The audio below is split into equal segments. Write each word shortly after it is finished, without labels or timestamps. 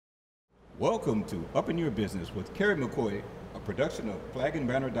Welcome to Up in Your Business with Kerry McCoy, a production of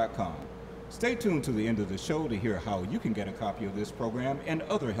flagandbanner.com. Stay tuned to the end of the show to hear how you can get a copy of this program and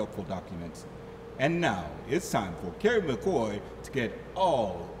other helpful documents. And now it's time for Kerry McCoy to get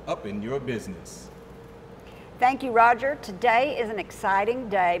all up in your business. Thank you, Roger. Today is an exciting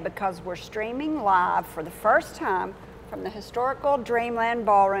day because we're streaming live for the first time from the historical Dreamland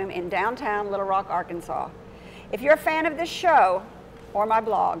Ballroom in downtown Little Rock, Arkansas. If you're a fan of this show or my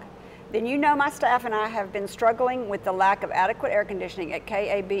blog, then you know my staff and I have been struggling with the lack of adequate air conditioning at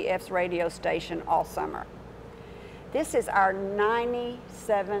KABF's radio station all summer. This is our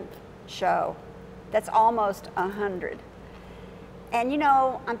 97th show. That's almost 100. And you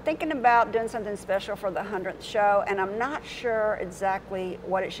know, I'm thinking about doing something special for the 100th show, and I'm not sure exactly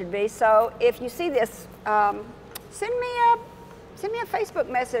what it should be. So if you see this, send me a Facebook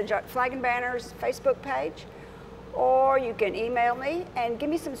message at Flag and Banner's Facebook page, or you can email me and give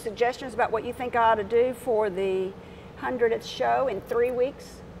me some suggestions about what you think I ought to do for the 100th show in 3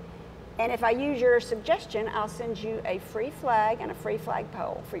 weeks. And if I use your suggestion, I'll send you a free flag and a free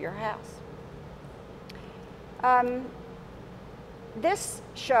flagpole for your house. This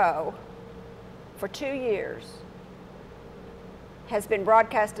show, for 2 years, has been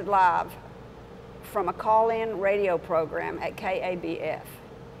broadcasted live from a call-in radio program at KABF.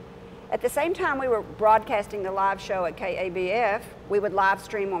 At the same time we were broadcasting the live show at KABF, we would live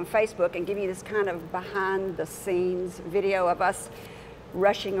stream on Facebook and give you this kind of behind-the-scenes video of us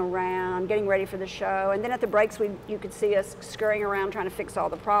rushing around, getting ready for the show, and then at the breaks you could see us scurrying around trying to fix all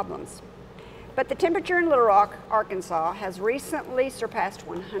the problems. But the temperature in Little Rock, Arkansas has recently surpassed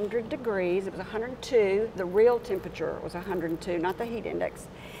 100 degrees. It was 102. The real temperature was 102, not the heat index.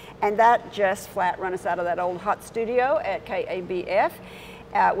 And that just flat run us out of that old hot studio at KABF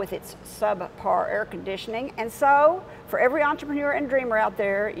with its subpar air conditioning. And so, for every entrepreneur and dreamer out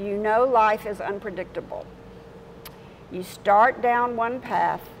there, you know life is unpredictable. You start down one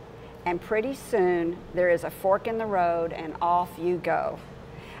path, and pretty soon there is a fork in the road, and off you go.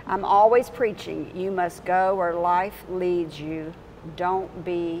 I'm always preaching, you must go where life leads you. Don't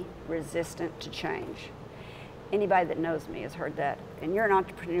be resistant to change. Anybody that knows me has heard that, and you're an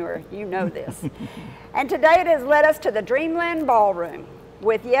entrepreneur, you know this. And today it has led us to the Dreamland Ballroom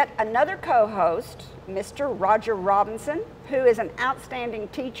with yet another co-host, Mr. Roger Robinson, who is an outstanding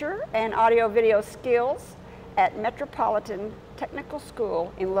teacher and audio-video skills at Metropolitan Technical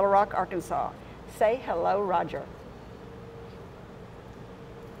School in Little Rock, Arkansas. Say hello, Roger.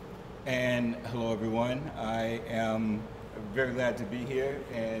 And hello, everyone. I am very glad to be here.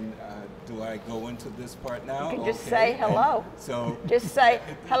 And do I go into this part now? You can just say hello. So just say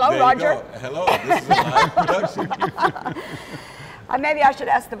hello, Roger. Hello. This is a live production. Maybe I should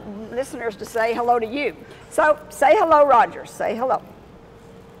ask the listeners to say hello to you. So say hello, Roger. Say hello.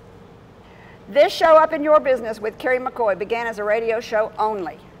 This show, Up in Your Business with Kerry McCoy, began as a radio show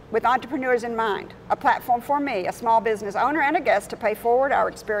only, with entrepreneurs in mind, a platform for me, a small business owner and a guest, to pay forward our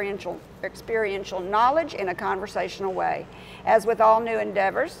experiential knowledge in a conversational way. As with all new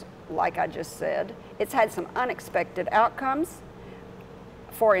endeavors, like I just said, it's had some unexpected outcomes.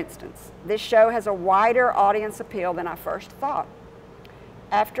 For instance, this show has a wider audience appeal than I first thought.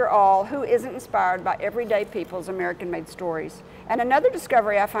 After all, who isn't inspired by everyday people's American-made stories? And another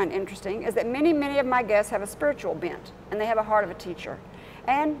discovery I find interesting is that many of my guests have a spiritual bent, and they have a heart of a teacher.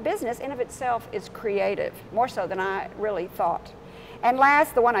 And business in of itself is creative, more so than I really thought. And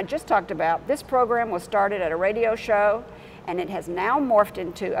last, the one I just talked about, this program was started at a radio show, and it has now morphed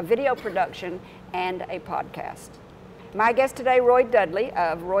into a video production and a podcast. My guest today, Roy Dudley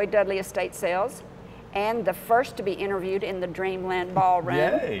of Roy Dudley Estate Sales, and the first to be interviewed in the Dreamland Ballroom.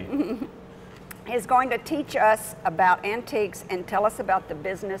 Yay. Is going to teach us about antiques and tell us about the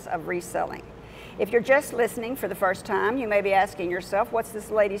business of reselling. If you're just listening for the first time, you may be asking yourself, what's this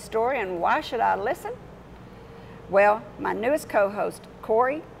lady's story and why should I listen? Well, my newest co-host,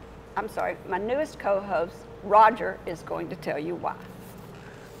 Roger, is going to tell you why.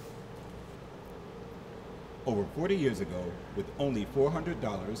 Over 40 years ago, with only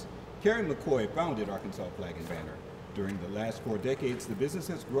 $400, Kerry McCoy founded Arkansas Flag and Banner. During the last 4 decades, the business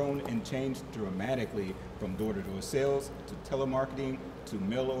has grown and changed dramatically, from door-to-door sales to telemarketing to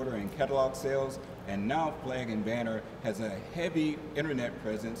mail order and catalog sales, and now Flag and Banner has a heavy internet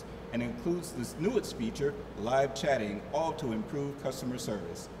presence and includes this newest feature, live chatting, all to improve customer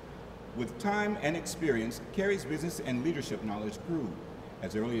service. With time and experience, Kerry's business and leadership knowledge grew.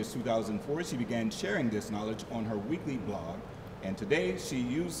 As early as 2004, she began sharing this knowledge on her weekly blog, and today she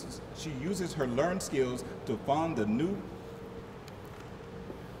uses her learned skills to found the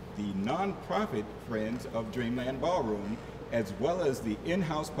nonprofit Friends of Dreamland Ballroom as well as the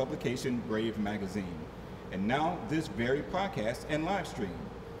in-house publication Brave Magazine. And now this very podcast and live stream.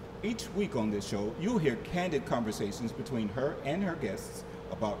 Each week on this show, you'll hear candid conversations between her and her guests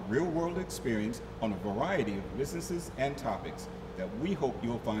about real-world experience on a variety of businesses and topics that we hope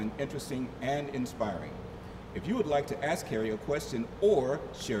you'll find interesting and inspiring. If you would like to ask Kerry a question or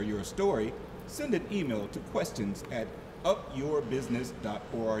share your story, send an email to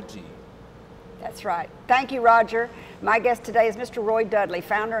questions@upyourbusiness.org. That's right. Thank you, Roger. My guest today is Mr. Roy Dudley,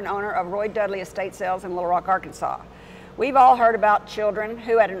 founder and owner of Roy Dudley Estate Sales in Little Rock, Arkansas. We've all heard about children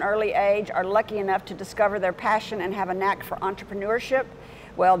who at an early age are lucky enough to discover their passion and have a knack for entrepreneurship.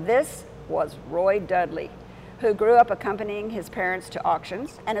 Well, this was Roy Dudley, who grew up accompanying his parents to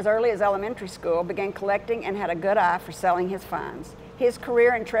auctions and as early as elementary school began collecting and had a good eye for selling his finds. His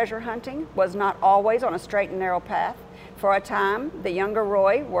career in treasure hunting was not always on a straight and narrow path. For a time, the younger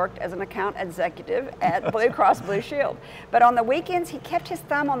Roy worked as an account executive at Blue Cross Blue Shield. But on the weekends, he kept his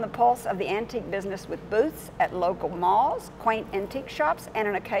thumb on the pulse of the antique business with booths at local malls, quaint antique shops, and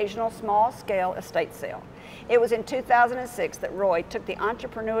an occasional small-scale estate sale. It was in 2006 that Roy took the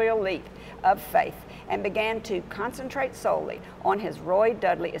entrepreneurial leap of faith and began to concentrate solely on his Roy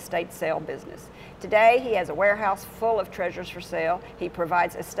Dudley estate sale business. Today, he has a warehouse full of treasures for sale. He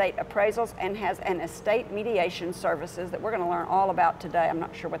provides estate appraisals and has an estate mediation services that we're going to learn all about today. I'm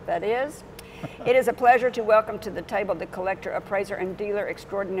not sure what that is. It is a pleasure to welcome to the table the collector, appraiser, and dealer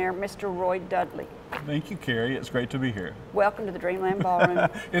extraordinaire, Mr. Roy Dudley. Thank you, Kerry. It's great to be here. Welcome to the Dreamland Ballroom.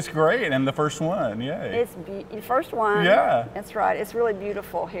 It's great, and the first one, yay. It's the first one. Yeah. That's right. It's really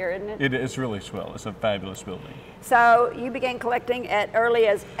beautiful here, isn't it? It is really swell. It's a fabulous building. So you began collecting at early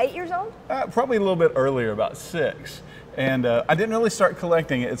as 8 years old? Probably a little bit earlier, about 6. And I didn't really start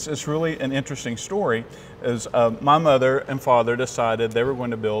collecting. It's really an interesting story. As my mother and father decided they were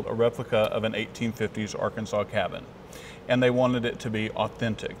going to build a replica of an 1850s Arkansas cabin. And they wanted it to be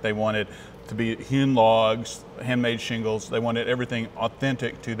authentic. They wanted to be hewn logs, handmade shingles. They wanted everything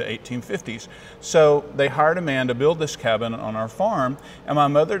authentic to the 1850s. So they hired a man to build this cabin on our farm, and my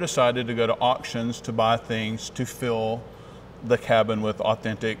mother decided to go to auctions to buy things to fill the cabin with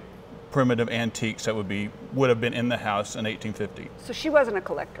authentic primitive antiques that would have been in the house in 1850. So she wasn't a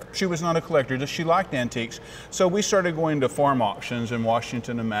collector? She was not a collector, just she liked antiques. So we started going to farm auctions in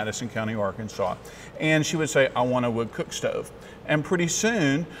Washington and Madison County, Arkansas. And she would say, I want a wood cook stove. And pretty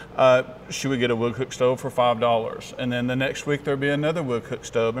soon, she would get a wood cook stove for $5. And then the next week there'd be another wood cook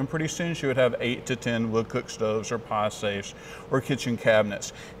stove. And pretty soon she would have 8 to 10 wood cook stoves or pie safes or kitchen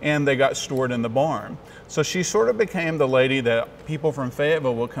cabinets. And they got stored in the barn. So she sort of became the lady that people from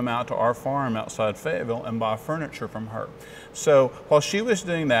Fayetteville would come out to our farm outside Fayetteville and buy furniture from her. So while she was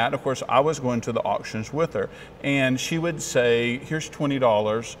doing that, of course, I was going to the auctions with her. And she would say, here's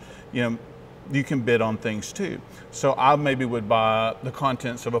 $20, you can bid on things too. So I maybe would buy the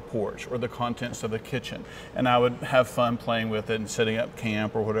contents of a porch or the contents of the kitchen, and I would have fun playing with it and setting up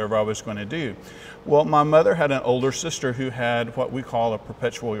camp or whatever I was going to do. Well, my mother had an older sister who had what we call a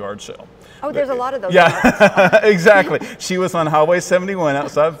perpetual yard sale. Oh, there's a lot of those. Yeah, exactly. She was on Highway 71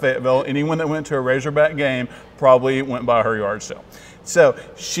 outside Fayetteville. Anyone that went to a Razorback game probably went by her yard sale. So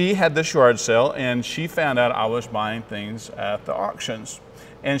she had this yard sale, and she found out I was buying things at the auctions.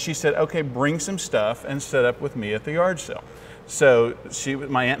 And she said, okay, bring some stuff and set up with me at the yard sale. So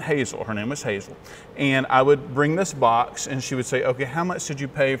my Aunt Hazel, her name was Hazel, and I would bring this box and she would say, okay, how much did you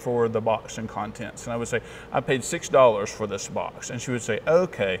pay for the box and contents? And I would say, I paid $6 for this box. And she would say,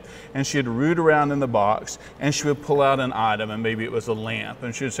 okay. And she'd root around in the box and she would pull out an item, and maybe it was a lamp.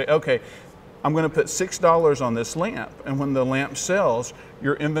 And she would say, okay, I'm going to put $6 on this lamp, and when the lamp sells,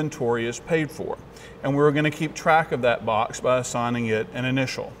 your inventory is paid for. And we're going to keep track of that box by assigning it an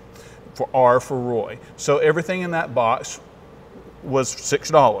initial, for R for Roy. So everything in that box was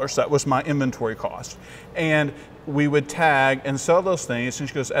 $6. That was my inventory cost. And we would tag and sell those things, and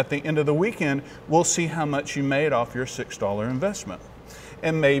she goes, at the end of the weekend, we'll see how much you made off your $6 investment.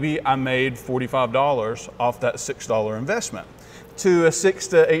 And maybe I made $45 off that $6 investment. To a 6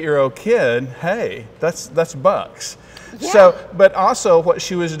 to 8 year old kid, hey, that's bucks. Yeah. So, but also what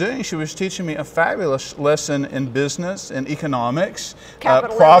she was doing, she was teaching me a fabulous lesson in business and economics,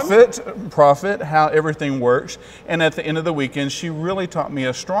 profit, how everything works. And at the end of the weekend, she really taught me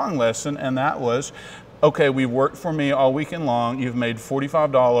a strong lesson, and that was, okay, we've worked for me all weekend long. You've made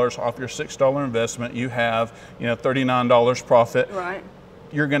 $45 off your $6 investment. You have, $39 profit. Right.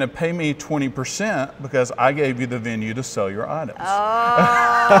 you're going to pay me 20% because I gave you the venue to sell your items.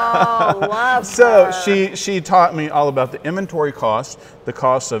 Oh, love So her. she taught me all about the inventory costs, the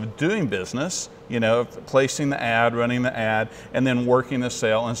cost of doing business, you know, placing the ad, running the ad, and then working the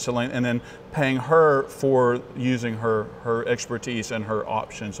sale and selling, and then paying her for using her expertise and her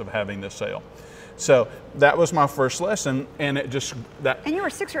options of having the sale. So that was my first lesson, and it just And you were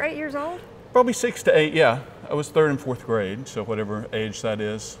 6 or 8 years old? probably 6 to 8, yeah. I was 3rd and 4th grade, so whatever age that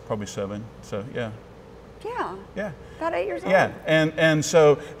is, probably 7. So yeah. Yeah. About 8 years old. Yeah, and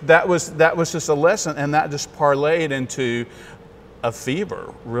so that was just a lesson, and that just parlayed into a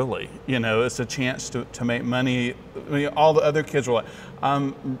fever, really. You know, it's a chance to make money. I mean, all the other kids were like,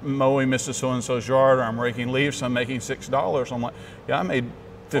 I'm mowing Mrs. So-and-so's yard, or I'm raking leaves, so I'm making $6. I'm like, yeah, I made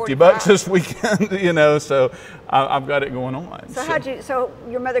 50 bucks this weekend, you know, so I've got it going on. So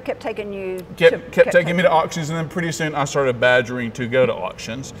your mother kept taking you kept taking me to auctions, and then pretty soon I started badgering to go to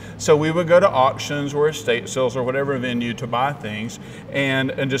auctions. So we would go to auctions or estate sales or whatever venue to buy things,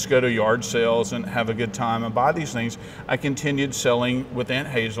 and just go to yard sales and have a good time and buy these things. I continued selling with Aunt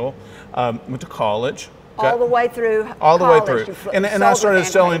Hazel, went to college. all the way through all the college, way through. And I started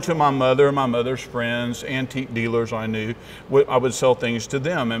selling to my mother, my mother's friends, antique dealers I knew. I would sell things to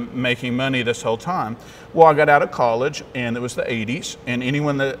them and making money this whole time. Well, I got out of college, and it was the 80s, and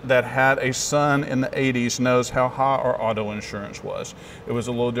anyone that had a son in the 80s knows how high our auto insurance was. It was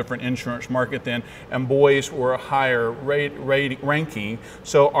a little different insurance market then, and boys were a higher ranking,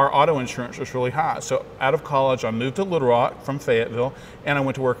 so our auto insurance was really high. So out of college, I moved to Little Rock from Fayetteville, and I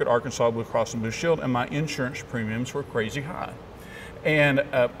went to work at Arkansas Blue Cross and Blue Shield, and my insurance premiums were crazy high. And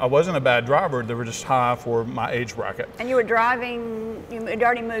I wasn't a bad driver, they were just high for my age bracket. And you were driving, you had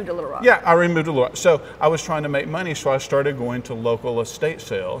already moved to Little Rock. Yeah, I already moved to Little Rock. So I was trying to make money, so I started going to local estate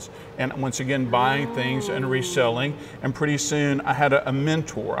sales, and once again buying things and reselling, and pretty soon I had a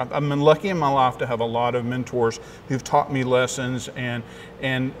mentor. I've been lucky in my life to have a lot of mentors who've taught me lessons and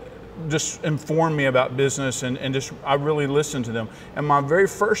just informed me about business, and just I really listened to them. And my very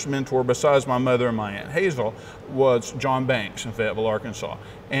first mentor, besides my mother and my Aunt Hazel, was John Banks in Fayetteville, Arkansas.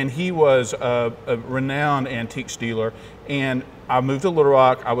 And he was a renowned antiques dealer. And I moved to Little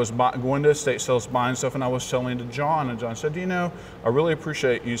Rock. I was going to estate sales, buying stuff, and I was selling to John. And John said, you know, I really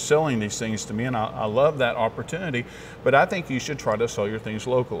appreciate you selling these things to me, and I love that opportunity, but I think you should try to sell your things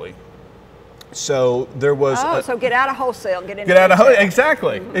locally. So there was. So get out of wholesale, get into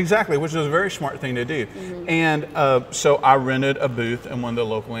exactly, which was a very smart thing to do. And so I rented a booth in one of the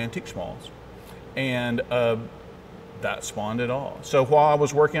local antiques malls, and that spawned it all. So while I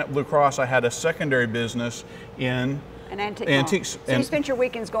was working at Blue Cross, I had a secondary business in antiques. So you spent your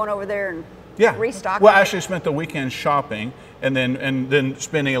weekends going over there and restocking? Well, I actually spent the weekend shopping, and then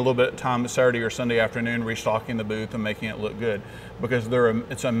spending a little bit of time Saturday or Sunday afternoon restocking the booth and making it look good, because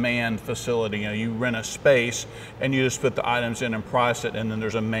it's a manned facility. You know, you rent a space and you just put the items in and price it, and then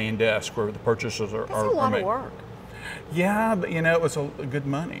there's a main desk where the purchases are. That's a lot of work. Yeah, but you know, it was good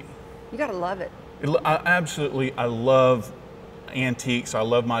money. You gotta love it. I love antiques. I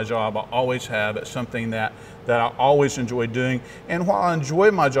love my job. I always have. It's something that I always enjoy doing. And while I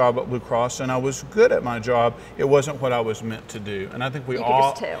enjoyed my job at Blue Cross and I was good at my job, it wasn't what I was meant to do. And I think we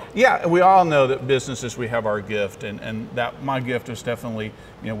all, just tell. Yeah, we all know that businesses, we have our gift, and that my gift is definitely,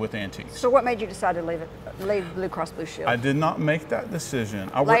 you know, with antiques. So what made you decide to leave Blue Cross Blue Shield? I did not make that decision.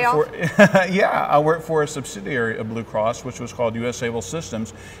 I worked for a subsidiary of Blue Cross, which was called US Able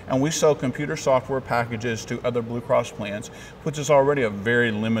Systems, and we sell computer software packages to other Blue Cross plans, which is already a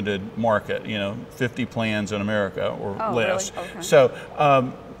very limited market, you know, 50 plans in America or less. Really? Okay. So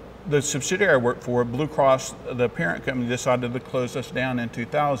the subsidiary I worked for, Blue Cross, the parent company, decided to close us down in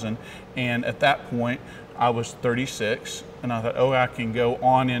 2000, and at that point I was 36, and I thought, oh, I can go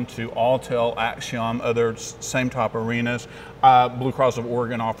on into Alltel, Axiom, other same type arenas. Blue Cross of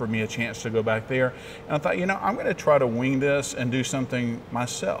Oregon offered me a chance to go back there, and I thought, you know, I'm going to try to wing this and do something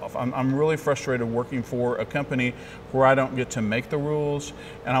myself. I'm really frustrated working for a company where I don't get to make the rules,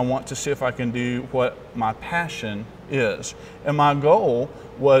 and I want to see if I can do what my passion is. And my goal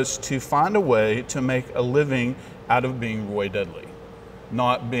was to find a way to make a living out of being Roy Dudley,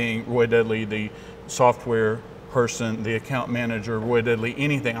 not being Roy Dudley, the software person, the account manager, Roy Dudley,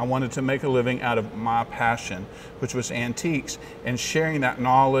 anything. I wanted to make a living out of my passion, which was antiques, and sharing that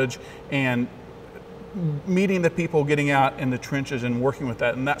knowledge and meeting the people, getting out in the trenches and working with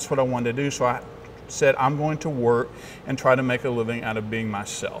that. And that's what I wanted to do. So I said, I'm going to work and try to make a living out of being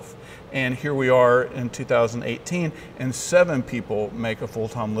myself. And here we are in 2018, and 7 people make a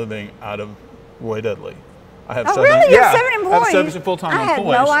full-time living out of Roy Dudley. I have really? You have 7 employees? I have 7 full-time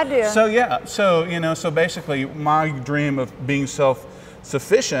employees. I had no idea. So yeah, so you know, so basically my dream of being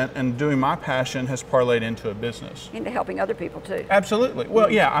sufficient, and doing my passion has parlayed into a business. Into helping other people too. Absolutely.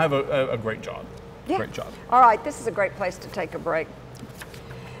 Well, yeah, I have a great job. Yeah. Great job. All right, this is a great place to take a break.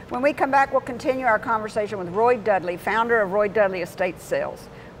 When we come back, we'll continue our conversation with Roy Dudley, founder of Roy Dudley Estate Sales.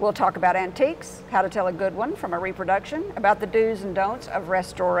 We'll talk about antiques, how to tell a good one from a reproduction, about the do's and don'ts of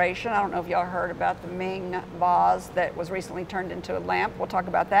restoration. I don't know if y'all heard about the Ming vase that was recently turned into a lamp. We'll talk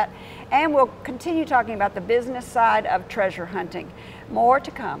about that. And we'll continue talking about the business side of treasure hunting. More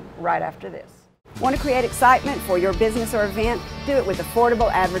to come right after this. Want to create excitement for your business or event? Do it with affordable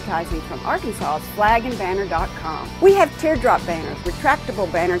advertising from Arkansas's flagandbanner.com. We have teardrop banners,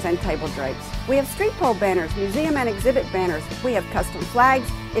 retractable banners, and table drapes. We have street pole banners, museum and exhibit banners. We have custom flags,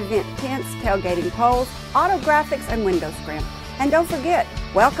 event tents, tailgating poles, auto graphics, and window scrim. And don't forget,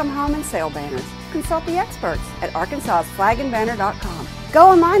 welcome home and sale banners. Consult the experts at Arkansas's flagandbanner.com. Go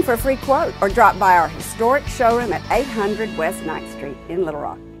online for a free quote or drop by our historic showroom at 800 West 9th Street in Little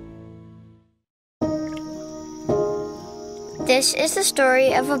Rock. This is the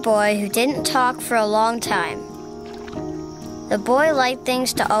story of a boy who didn't talk for a long time. The boy liked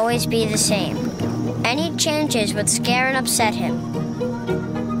things to always be the same. Any changes would scare and upset him.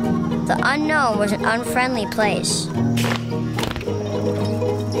 The unknown was an unfriendly place.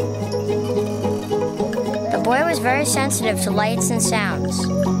 The boy was very sensitive to lights and sounds.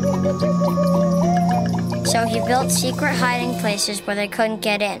 So he built secret hiding places where they couldn't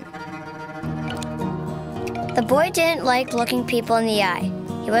get in. The boy didn't like looking people in the eye.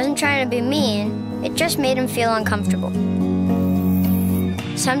 He wasn't trying to be mean, it just made him feel uncomfortable.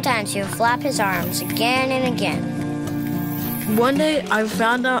 Sometimes he would flap his arms again and again. One day I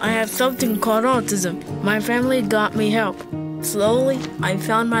found out I have something called autism. My family got me help. Slowly, I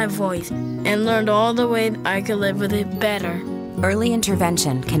found my voice and learned all the ways I could live with it better. Early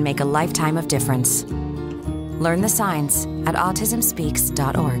intervention can make a lifetime of difference. Learn the signs at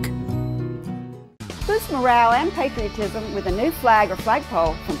autismspeaks.org. Boost morale and patriotism with a new flag or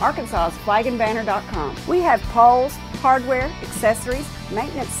flagpole from Arkansas's flagandbanner.com. We have poles, hardware, accessories,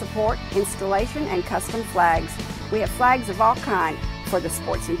 maintenance support, installation, and custom flags. We have flags of all kinds. For the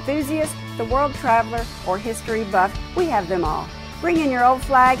sports enthusiast, the world traveler, or history buff, we have them all. Bring in your old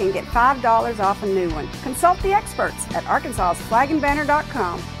flag and get $5 off a new one. Consult the experts at Arkansas's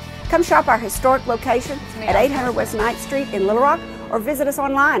flagandbanner.com. Come shop our historic location at 800 West 9th Street in Little Rock, or visit us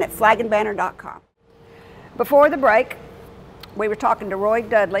online at flagandbanner.com. Before the break, we were talking to Roy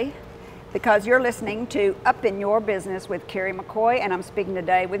Dudley, because you're listening to Up in Your Business with Kerry McCoy, and I'm speaking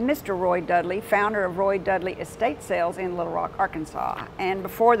today with Mr. Roy Dudley, founder of Roy Dudley Estate Sales in Little Rock, Arkansas. And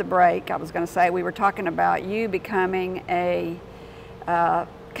before the break, I was going to say we were talking about you becoming a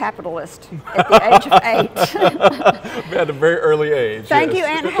capitalist at the age of 8. At a very early age. Thank yes. you,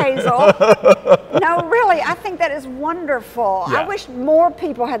 Aunt Hazel. No, really, I think that is wonderful. Yeah. I wish more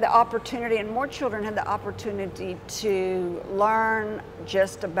people had the opportunity and more children had the opportunity to learn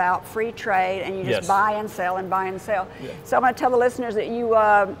just about free trade, and you just Yes. buy and sell and buy and sell. Yeah. So I'm going to tell the listeners that you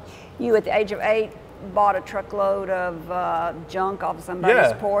at the age of 8 bought a truckload of junk off of somebody's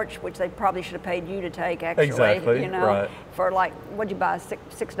Yeah. porch, which they probably should have paid you to take, actually. Exactly, you know, right. for like, what'd you buy,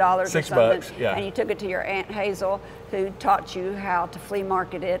 $6 or $6, something? yeah. And you took it to your Aunt Hazel, who taught you how to flea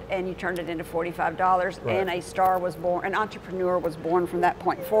market it, and you turned it into $45, Right. and a star was born, an entrepreneur was born from that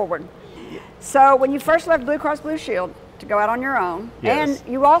point forward. So when you first left Blue Cross Blue Shield to go out on your own, Yes.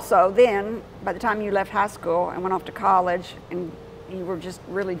 and you also then, by the time you left high school and went off to college, and you were just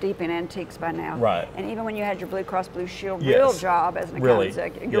really deep in antiques by now. Right. And even when you had your Blue Cross Blue Shield Yes. real job as an account Really,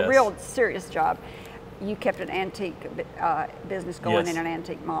 executive, your yes. real serious job, you kept an antique business going Yes. in an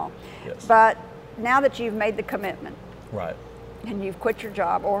antique mall. Yes. But now that you've made the commitment Right. and you've quit your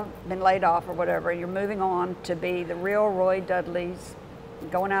job or been laid off or whatever, and you're moving on to be the real Roy Dudley's,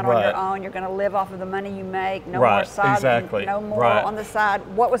 going out on Right. your own, you're going to live off of the money you make, no more Right, side, exactly. no more Right. on the side.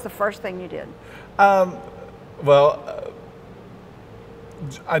 What was the first thing you did?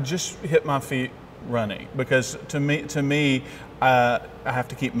 I just hit my feet running, because to me, I have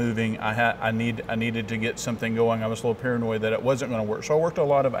to keep moving. I needed to get something going. I was a little paranoid that it wasn't going to work, so I worked a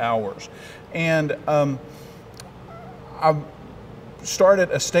lot of hours, and I started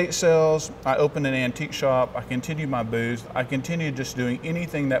estate sales. I opened an antique shop. I continued my booth. I continued just doing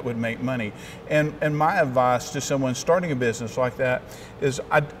anything that would make money. And my advice to someone starting a business like that is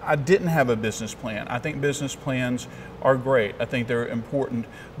I didn't have a business plan. I think business plans are great. I think they're important.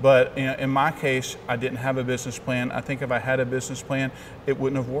 But in my case, I didn't have a business plan. I think if I had a business plan, it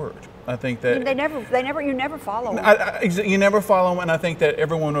wouldn't have worked. I think that you never follow them. You never follow them, and I think that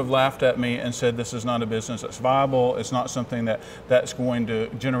everyone would have laughed at me and said, "This is not a business that's viable. It's not something that's going to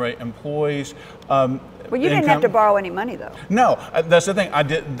generate employees." Well, you didn't have to borrow any money, though. No, that's the thing. I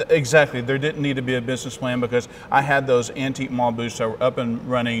did exactly. There didn't need to be a business plan because I had those antique mall booths that were up and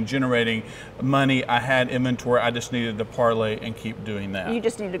running, generating money. I had inventory. I just needed to parlay and keep doing that. You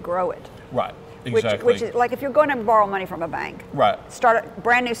just need to grow it. Right. Exactly. Which is like if you're going to borrow money from a bank, right? Start a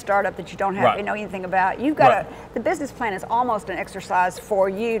brand new startup that you don't have know anything about. You've got the business plan is almost an exercise for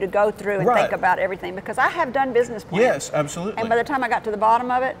you to go through and think about everything, because I have done business plans. Yes, absolutely. And by the time I got to the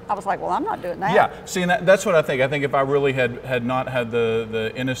bottom of it, I was like, well, I'm not doing that. Yeah, see, and that's what I think. I think if I really had not had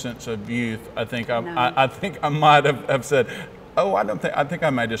the innocence of youth, I think I might have said, oh, I think I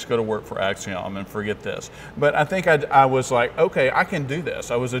might just go to work for Axiom and forget this. But I think I was like, okay, I can do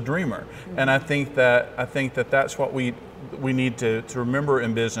this. I was a dreamer, and I think that that's what we need to remember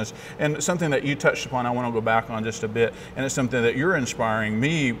in business. And something that you touched upon, I want to go back on just a bit, and it's something that you're inspiring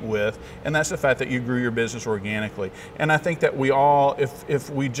me with, and that's the fact that you grew your business organically. And I think that we all, if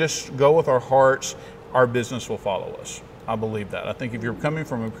we just go with our hearts, our business will follow us. I believe that. I think if you're coming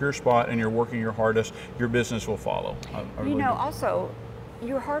from a pure spot and you're working your hardest, your business will follow. Also,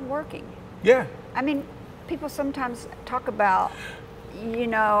 you're hardworking. Yeah. I mean, people sometimes talk about,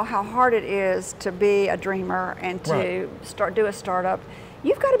 how hard it is to be a dreamer and to do a startup.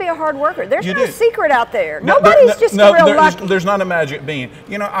 You've got to be a hard worker. There's no secret out there. Nobody's just real lucky. There's not a magic bean.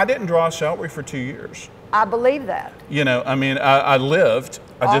 I didn't draw a salary for 2 years. I believe that. I lived.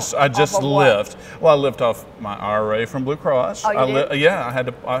 I just lived. Well, I lived off my IRA from Blue Cross. Oh, you did? Yeah,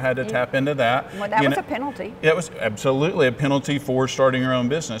 I had to tap into that. Well, that was a penalty. It was absolutely a penalty for starting your own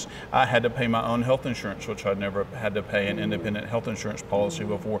business. I had to pay my own health insurance, which I'd never had to pay an independent health insurance policy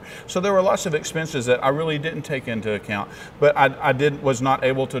before. So there were lots of expenses that I really didn't take into account. But I was not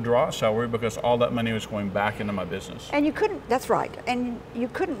able to draw a salary because all that money was going back into my business. And you couldn't. That's right. And you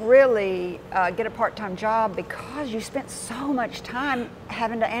couldn't really get a part-time job because you spent so much time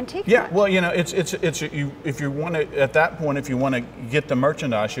having to antique. Yeah, well, if you want to, at that point, if you want to get the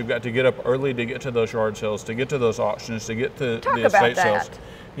merchandise, you've got to get up early to get to those yard sales, to get to those auctions, to get to the estate sales.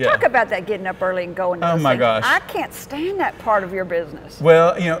 Yeah. Talk about that, getting up early and going to those my things. Gosh. I can't stand that part of your business.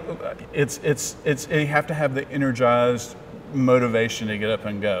 Well, it's you have to have the energized motivation to get up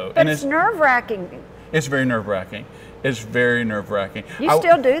and go. But it's nerve-wracking. It's very nerve-wracking. It's very nerve-wracking. You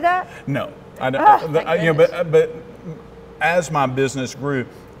still do that? No, I don't. But as my business grew,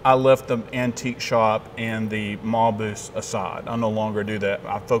 I left the antique shop and the mall booths aside. I no longer do that.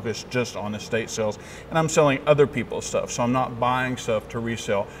 I focus just on estate sales, and I'm selling other people's stuff. So I'm not buying stuff to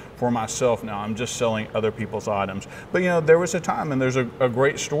resell for myself now. I'm just selling other people's items. But there was a time, and there's a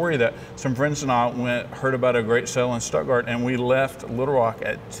great story that some friends and I heard about a great sale in Stuttgart, and we left Little Rock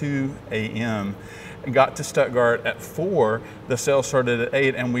at 2 a.m. and got to Stuttgart at 4. The sale started at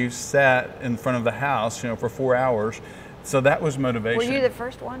 8, and we sat in front of the house, for 4 hours. So that was motivation. Were you the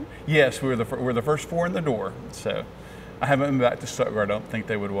first one? Yes, we were the first 4 in the door. So I haven't been back to Stuttgart. I don't think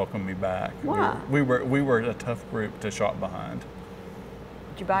they would welcome me back. Why? We were a tough group to shop behind.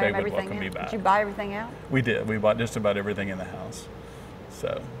 Did you buy everything out? Did you buy everything out? We did. We bought just about everything in the house.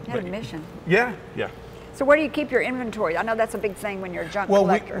 So. You had a mission. Yeah. So where do you keep your inventory? I know that's a big thing when you're a junk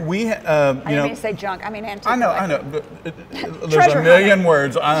collector. I didn't mean to say junk. I mean antique. I know. There's a million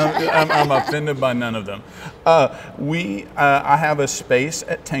words. I'm offended by none of them. I have a space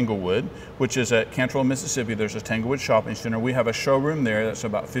at Tanglewood, which is at Cantrell, Mississippi. There's a Tanglewood shopping center. We have a showroom there that's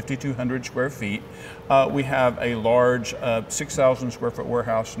about 5,200 square feet. We have a large 6,000 square foot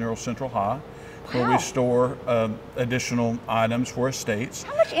warehouse near Central High, where we store additional items for estates.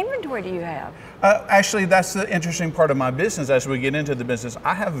 How much inventory do you have? Actually, that's the interesting part of my business. As we get into the business,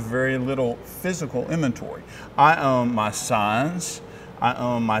 I have very little physical inventory. I own my signs, I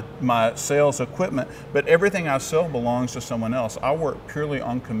own my sales equipment, but everything I sell belongs to someone else. I work purely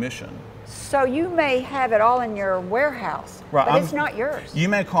on commission. So you may have it all in your warehouse, but it's not yours. You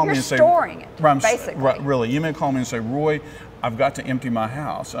may call me and say— You're storing it, basically. Right, really. You may call me and say, Roy, I've got to empty my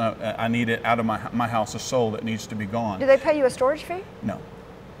house. I need it out of my house is sold. It needs to be gone. Do they pay you a storage fee? No.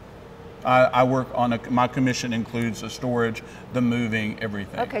 I work on my commission includes the storage, the moving,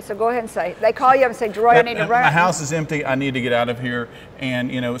 everything. Okay, so go ahead and say, they call you up and say, Roy, I need to run. My house is empty. I need to get out of here.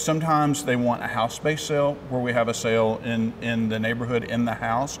 And sometimes they want a house-based sale where we have a sale in the neighborhood in the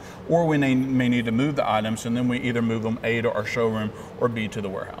house, or we may need to move the items, and then we either move them A to our showroom or B to the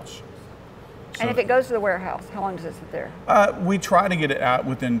warehouse. And if it goes to the warehouse, how long does it sit there? We try to get it out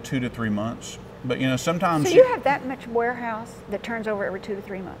within 2 to 3 months. But you know, sometimes So you have that much warehouse that turns over every 2 to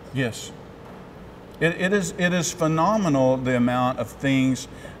 3 months? Yes. It is phenomenal the amount of things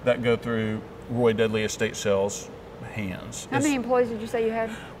that go through Roy Dudley Estate Sales hands. How many employees did you say you had?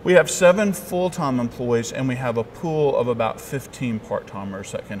 We have 7 full-time employees, and we have a pool of about 15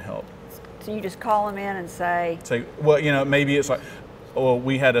 part-timers that can help. So you just call them in and say, well, you know, maybe it's like, well,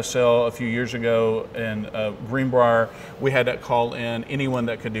 we had a sale a few years ago in Greenbrier. We had to call in anyone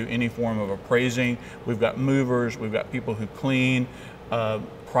that could do any form of appraising. We've got movers, we've got people who clean,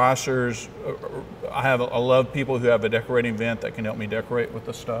 pricers. I love people who have a decorating vent that can help me decorate with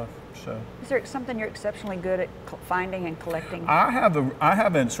the stuff. So, is there something you're exceptionally good at finding and collecting? I have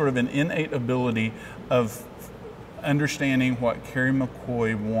a sort of an innate ability of understanding what Kerry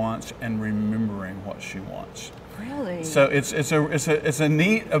McCoy wants and remembering what she wants. Really? So it's a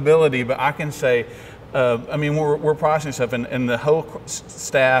neat ability, but I can say, I mean, we're processing stuff, and the whole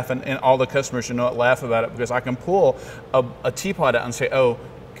staff and all the customers should know it, laugh about it, because I can pull a teapot out and say, oh,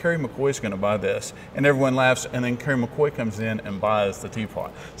 Kerry McCoy's going to buy this, and everyone laughs, and then Kerry McCoy comes in and buys the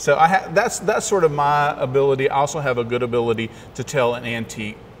teapot. So that's sort of my ability. I also have a good ability to tell an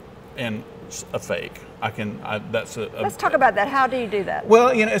antique and a fake. Let's talk about that. How do you do that?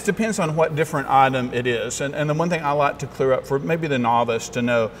 Well, you know, it depends on what different item it is. And the one thing I like to clear up for maybe the novice to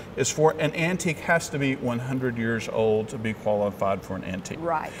know is, for an antique has to be 100 years old to be qualified for an antique.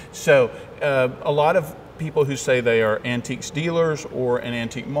 Right. So a lot of people who say they are antiques dealers or an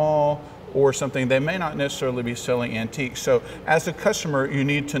antique mall or something, they may not necessarily be selling antiques. So as a customer, you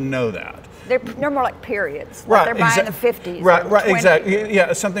need to know that. They're more like periods. Right, like they're buying the 50s. Right, exactly.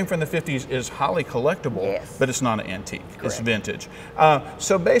 Yeah, something from the 50s is highly collectible, yes, but it's not an antique. Correct. It's vintage.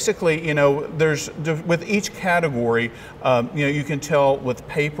 So basically, you know, with each category, you know, you can tell with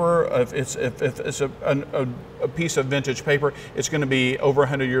paper, if it's a piece of vintage paper, it's going to be over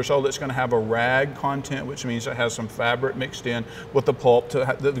 100 years old. It's going to have a rag content, which means it has some fabric mixed in with the pulp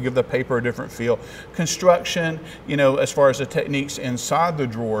to give the paper a different feel. Construction, you know, as far as the techniques inside the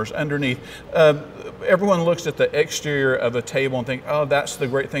drawers, underneath, everyone looks at the exterior of a table and think, oh, that's the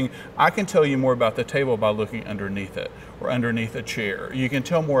great thing. I can tell you more about the table by looking underneath it or underneath a chair. You can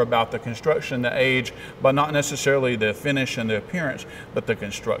tell more about the construction, the age, but not necessarily the finish and the appearance, but the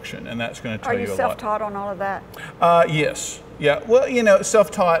construction, and that's going to tell you a lot. Are you self-taught on all of that? Yes. Yeah, well, you know,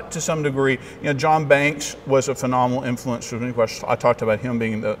 self-taught to some degree. You know, John Banks was a phenomenal influence for me. I talked about him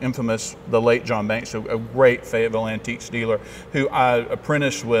being the late John Banks, a great Fayetteville antiques dealer who I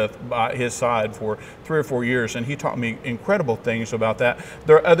apprenticed with by his side for 3 or 4 years, and he taught me incredible things about that.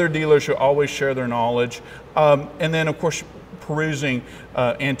 There are other dealers who always share their knowledge, and then of course perusing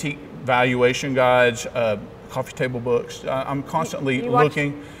antique valuation guides, coffee table books. I'm constantly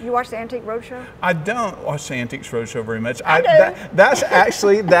looking. You watch the Antique Roadshow? I don't watch the Antiques Roadshow very much. I do.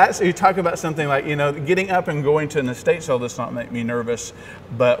 That's you talk about something like, you know, getting up and going to an estate sale does not make me nervous,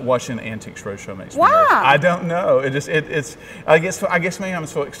 but watching the Antiques Roadshow makes me nervous. I don't know. It's I guess maybe I'm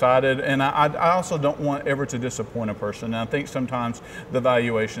so excited, and I also don't want ever to disappoint a person. And I think sometimes the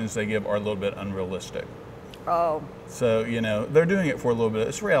valuations they give are a little bit unrealistic. Oh. So, you know, they're doing it for a little bit.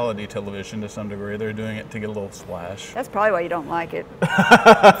 It's reality television to some degree. They're doing it to get a little splash. That's probably why you don't like it.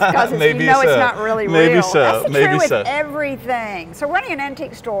 Because maybe you know so. It's not really maybe real. So. That's the maybe true with so. everything. So running an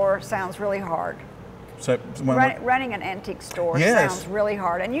antique store sounds really hard. So running an antique store sounds really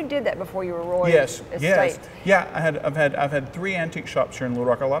hard, and you did that before you were Roy's Estate. Yes, yeah. I've had 3 antique shops here in Little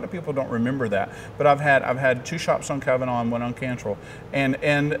Rock. A lot of people don't remember that, but I've had 2 shops on Kavanaugh and 1 on Cantrell, and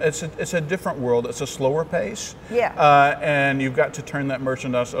it's a different world. It's a slower pace. Yeah. And you've got to turn that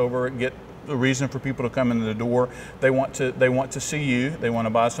merchandise over, get the reason for people to come into the door. They want to see you. They want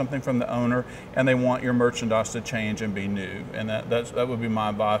to buy something from the owner, and they want your merchandise to change and be new. And that would be my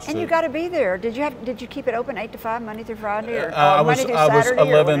advice. And you got to be there. Did you keep it open 8 to 5 Monday through Friday, or Monday through Saturday?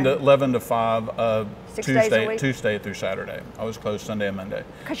 I was 11 to 5 6 days a week? Tuesday through Saturday. I was closed Sunday and Monday.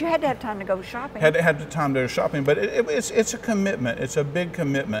 Because you had to have time to go shopping. Had the time to go shopping, but it's a commitment. It's a big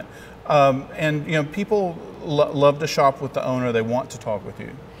commitment, and you know, people love to shop with the owner. They want to talk with you.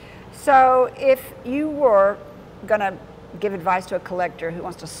 So if you were going to give advice to a collector who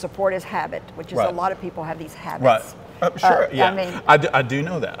wants to support his habit, which is a lot of people have these habits. Right. Sure. Yeah. I mean, I do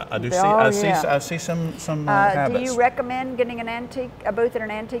know that. I see some habits. Do you recommend getting a booth at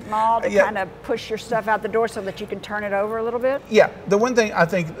an antique mall to kind of push your stuff out the door so that you can turn it over a little bit? Yeah. The one thing I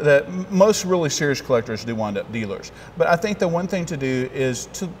think that most really serious collectors do wind up dealers, but I think the one thing to do is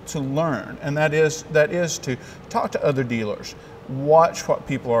to learn, and that is to talk to other dealers. watch what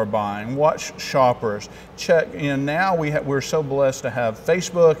people are buying, watch shoppers, check. Now we're so blessed to have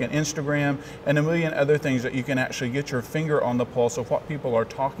Facebook and Instagram and a million other things that you can actually get your finger on the pulse of what people are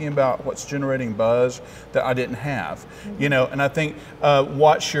talking about, what's generating buzz that I didn't have. And I think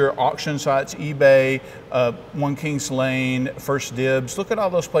watch your auction sites, eBay, One Kings Lane, First Dibs. Look at all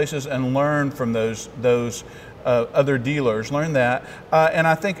those places and learn from those other dealers, learn that. And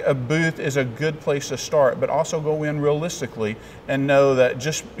I think a booth is a good place to start, but also go in realistically and know that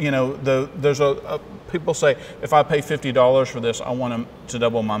just, there's people say, if I pay $50 for this, I want them to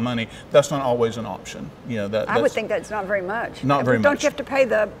double my money. That's not always an option. I would think that's not very much. Not very much. Don't you have to pay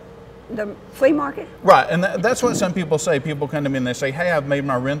the flea market? Right, and that's what some people say. People come to me and they say, hey, I've made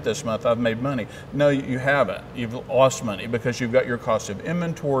my rent this month, I've made money. No, you haven't. You've lost money because you've got your cost of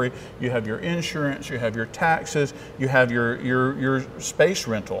inventory, you have your insurance, you have your taxes, you have your space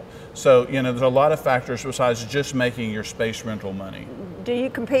rental. So, there's a lot of factors besides just making your space rental money. Do you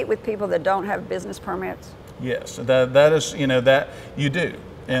compete with people that don't have business permits? Yes, that is, that you do.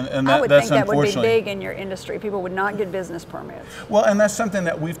 And I would that's think that would be unfortunately big in your industry. People would not get business permits. Well, and that's something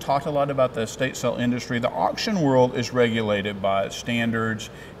that we've talked a lot about the estate sale industry. The auction world is regulated by standards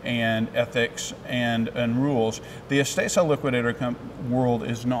and ethics and rules. The estate sale liquidator world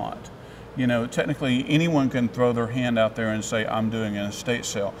is not. Technically anyone can throw their hand out there and say, I'm doing an estate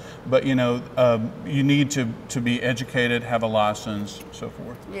sale. But, you need to be educated, have a license, so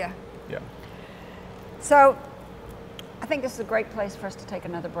forth. Yeah. Yeah. So, I think this is a great place for us to take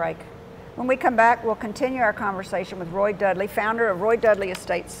another break. When we come back, we'll continue our conversation with Roy Dudley, founder of Roy Dudley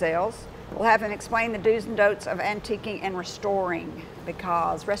Estate Sales. We'll have him explain the do's and don'ts of antiquing and restoring,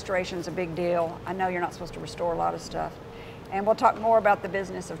 because restoration is a big deal. I know you're not supposed to restore a lot of stuff. And we'll talk more about the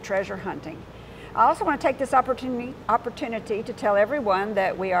business of treasure hunting. I also want to take this opportunity to tell everyone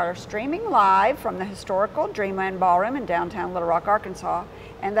that we are streaming live from the historical Dreamland Ballroom in downtown Little Rock, Arkansas,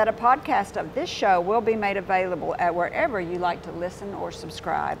 and that a podcast of this show will be made available at wherever you like to listen or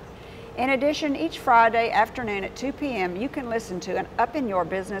subscribe. In addition, each Friday afternoon at 2 p.m., you can listen to an Up in Your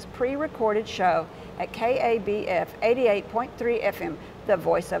Business pre-recorded show at KABF 88.3 FM, the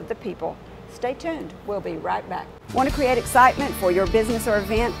voice of the people. Stay tuned. We'll be right back. Want to create excitement for your business or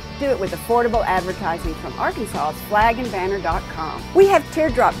event? Do it with affordable advertising from Arkansas's flagandbanner.com. We have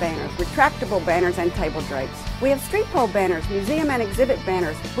teardrop banners, retractable banners, and table drapes. We have street pole banners, museum and exhibit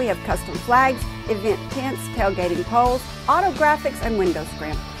banners. We have custom flags, event tents, tailgating poles, auto graphics, and window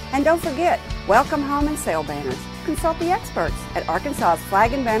scrim. And don't forget, welcome home and sale banners. Consult the experts at Arkansas's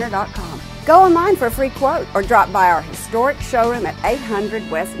flagandbanner.com. Go online for a free quote or drop by our historic showroom at 800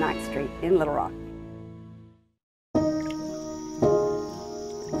 West 9th Street in Little Rock.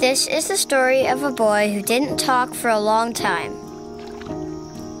 This is the story of a boy who didn't talk for a long time.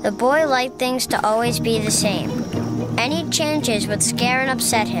 The boy liked things to always be the same. Any changes would scare and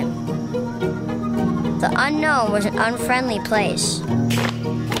upset him. The unknown was an unfriendly place.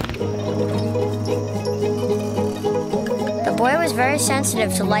 The boy was very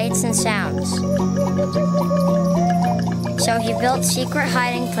sensitive to lights and sounds. So he built secret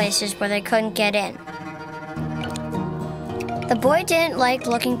hiding places where they couldn't get in. The boy didn't like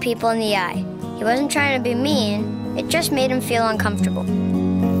looking people in the eye. He wasn't trying to be mean, it just made him feel uncomfortable.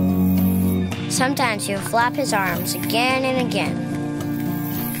 Sometimes he would flap his arms again and again.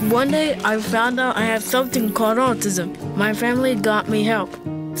 One day I found out I had something called autism. My family got me help.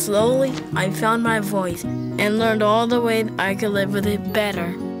 Slowly, I found my voice and learned all the ways I could live with it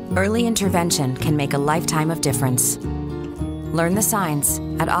better. Early intervention can make a lifetime of difference. Learn the signs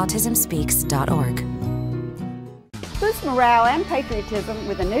at autismspeaks.org. Boost morale and patriotism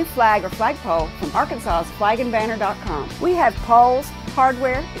with a new flag or flagpole from Arkansas's flagandbanner.com. We have poles,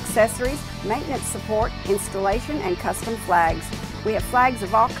 hardware, accessories, maintenance support, installation, and custom flags. We have flags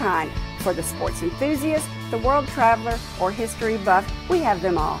of all kinds. For the sports enthusiast, the world traveler, or history buff, we have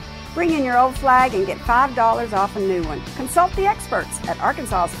them all. Bring in your old flag and get $5 off a new one. Consult the experts at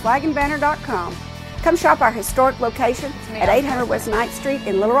Arkansas's flagandbanner.com. Come shop our historic location at 800 West 9th Street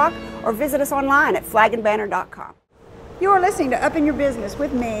in Little Rock, or visit us online at flagandbanner.com. You are listening to Up in Your Business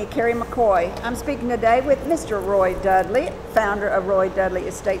with me, Kerry McCoy. I'm speaking today with Mr. Roy Dudley, founder of Roy Dudley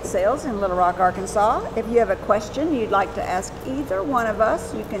Estate Sales in Little Rock, Arkansas. If you have a question you'd like to ask either one of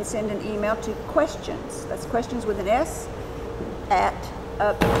us, you can send an email to questions. That's questions with an S at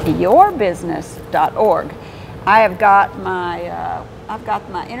upyourbusiness.org. I've got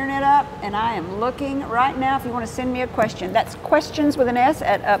my internet up, and I am looking right now. If you want to send me a question, that's questions with an S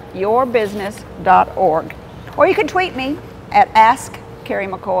at upyourbusiness.org. Or you can tweet me at Ask Kerry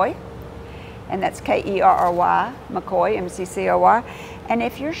McCoy, and that's Kerry McCoy, MCCOY. And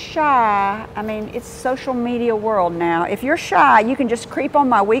if you're shy, I mean, it's social media world now. If you're shy, you can just creep on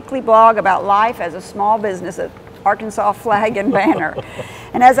my weekly blog about life as a small business at Arkansas Flag and Banner.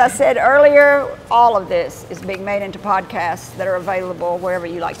 And as I said earlier, all of this is being made into podcasts that are available wherever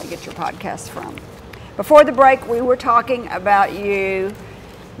you like to get your podcasts from. Before the break, we were talking about you.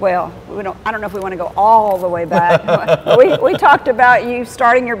 Well, I don't know if we want to go all the way back. we talked about you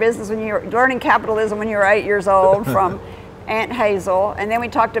starting your business when you were learning capitalism when you were 8 years old from Aunt Hazel, and then we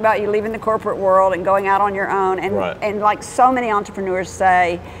talked about you leaving the corporate world and going out on your own. And, and like so many entrepreneurs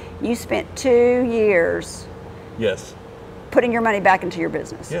say, you spent 2 years putting your money back into your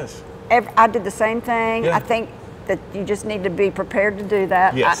business. Yes. I did the same thing. Yeah. I think that you just need to be prepared to do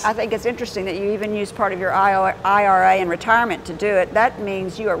that. Yes. I think it's interesting that you even use part of your IRA and retirement to do it. That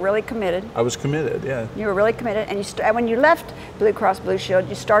means you are really committed. I was committed, yeah. You were really committed, and when you left Blue Cross Blue Shield,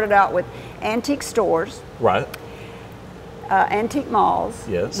 you started out with antique stores. Right. Antique malls,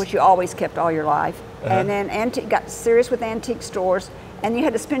 yes, which you always kept all your life, and then got serious with antique stores, and you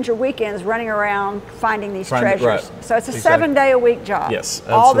had to spend your weekends running around finding these treasures. Right. So it's a 7-day-a-week job. Yes,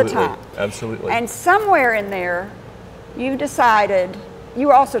 all the time. Absolutely. And somewhere in there, you decided, you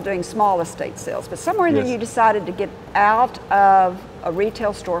were also doing small estate sales, but somewhere in there you decided to get out of a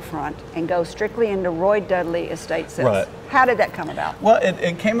retail storefront and go strictly into Roy Dudley estate sales. Right. How did that come about? Well,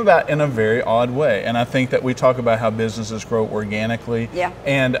 it came about in a very odd way, and I think that we talk about how businesses grow organically. Yeah.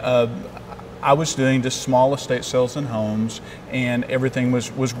 And I was doing just small estate sales in homes, and everything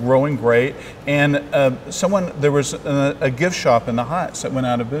was growing great. And there was a gift shop in the Heights that went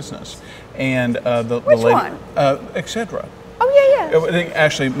out of business, and the Which lady, one? Etc. Oh yeah. I think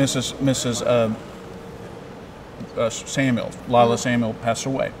actually Mrs. Samuel, Lila Samuel passed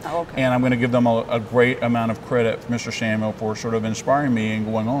away. Oh, okay. And I'm going to give them a great amount of credit, Mr. Samuel, for sort of inspiring me and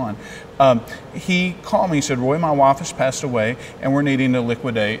going on. He called me and said, Roy, my wife has passed away and we're needing to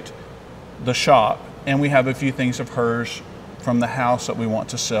liquidate the shop, and we have a few things of hers from the house that we want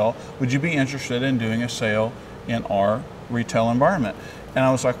to sell. Would you be interested in doing a sale in our retail environment? And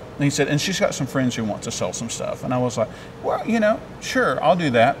I was like, and he said, and she's got some friends who want to sell some stuff. And I was like, well, sure, I'll do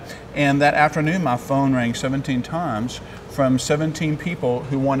that. And that afternoon, my phone rang 17 times from 17 people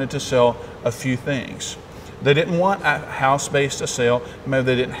who wanted to sell a few things. They didn't want a house space to sell. Maybe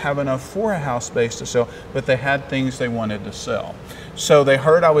they didn't have enough for a house space to sell, but they had things they wanted to sell. So they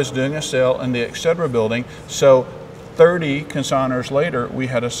heard I was doing a sale in the Etc. building. So 30 consignors later, we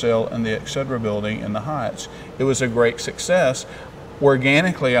had a sale in the Etc. building in the Heights. It was a great success.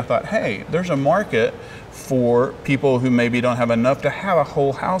 Organically, I thought, hey, there's a market for people who maybe don't have enough to have a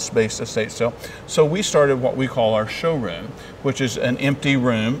whole house-based estate sale. So we started what we call our showroom, which is an empty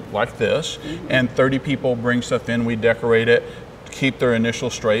room like this, and 30 people bring stuff in, we decorate it, keep their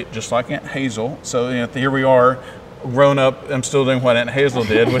initials straight, just like Aunt Hazel. So here we are, grown up, I'm still doing what Aunt Hazel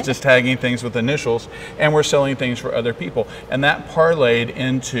did, which is tagging things with initials, and we're selling things for other people. And that parlayed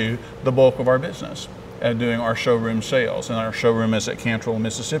into the bulk of our business. Doing our showroom sales, and our showroom is at Cantrell,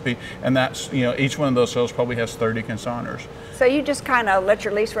 Mississippi, and that's, each one of those sales probably has 30 consignors. So you just kind of let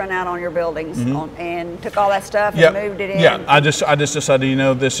your lease run out on your buildings and took all that stuff and moved it in? Yeah, I just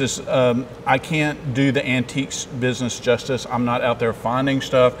decided, this is, I can't do the antiques business justice. I'm not out there finding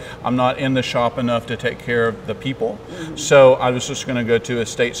stuff. I'm not in the shop enough to take care of the people. So I was just gonna go to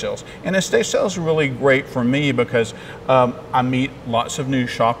estate sales. And estate sales are really great for me because I meet lots of new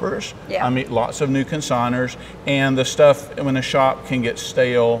shoppers. I meet lots of new consignors, and the stuff when a shop can get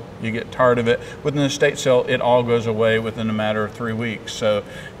stale, you get tired of it. With an estate sale, it all goes away within a matter of 3 weeks. So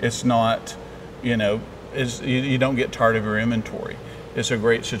it's not, you don't get tired of your inventory. It's a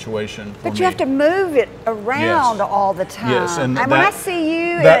great situation for me. But you have to move it around all the time. Yes, and when I see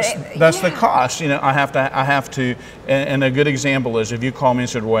you, that's the cost. I have to. And a good example is if you call me and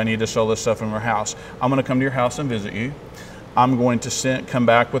said, "Well, I need to sell this stuff in your house," I'm going to come to your house and visit you. I'm going to come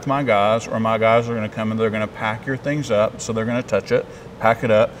back with my guys, or my guys are going to come and they're going to pack your things up. So they're going to touch it, pack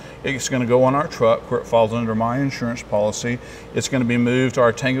it up. It's going to go on our truck where it falls under my insurance policy. It's going to be moved to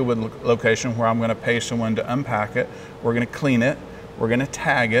our Tanglewood location where I'm going to pay someone to unpack it. We're going to clean it. We're going to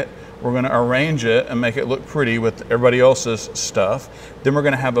tag it. We're going to arrange it and make it look pretty with everybody else's stuff. Then we're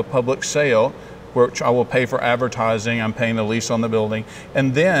going to have a public sale, which I will pay for advertising. I'm paying the lease on the building.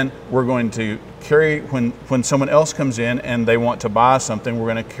 And then we're going to carry, when someone else comes in and they want to buy something,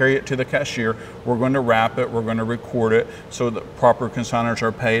 we're going to carry it to the cashier. We're going to wrap it. We're going to record it so that proper consignors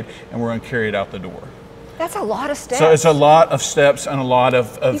are paid, and we're going to carry it out the door. That's a lot of steps. So it's a lot of steps and a lot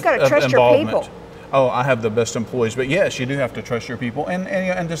of You've got to trust your people. oh, I have the best employees. But yes, you do have to trust your people.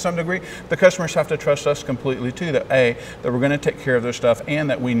 And to some degree, the customers have to trust us completely too, that A, that we're going to take care of their stuff and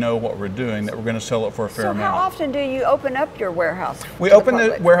that we know what we're doing, that we're going to sell it for a fair amount. So how often do you open up your warehouse? We open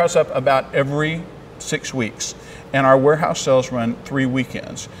the warehouse up about every 6 weeks. And our warehouse sales run 3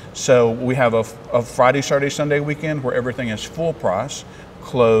 weekends. So we have a Friday, Saturday, Sunday weekend where everything is full price,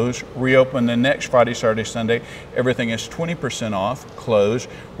 close, reopen the next Friday, Saturday, Sunday, everything is 20% off, close,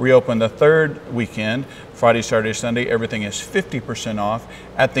 reopen the third weekend, Friday, Saturday, Sunday, everything is 50% off.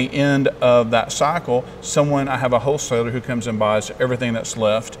 At the end of that cycle, I have a wholesaler who comes and buys everything that's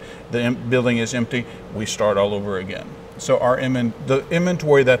left, the building is empty, we start all over again. So the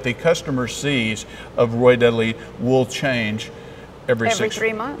inventory that the customer sees of Roy Dudley will change every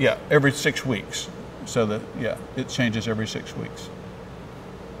 3 months? Yeah, every 6 weeks. So it changes every 6 weeks.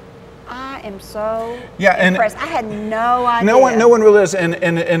 I am so And impressed. I had no idea. No one really is. And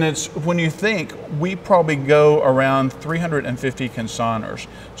it's, when you think, we probably go around 350 consignors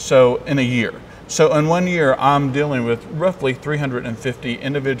in a year. So in 1 year, I'm dealing with roughly 350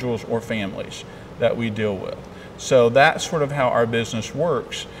 individuals or families that we deal with. So that's sort of how our business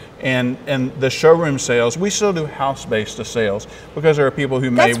works. And the showroom sales, we still do house-based sales because there are people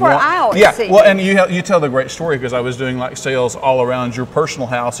who may want. That's where I always see you. Well, and you tell the great story because I was doing like sales all around your personal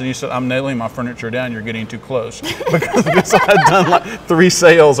house, and you said, I'm nailing my furniture down, you're getting too close. because I had done like 3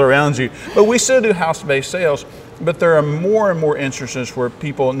 sales around you. But we still do house-based sales. But there are more and more instances where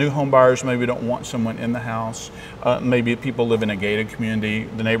new home buyers maybe don't want someone in the house. Maybe people live in a gated community,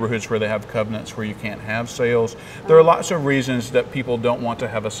 the neighborhoods where they have covenants where you can't have sales. There are lots of reasons that people don't want to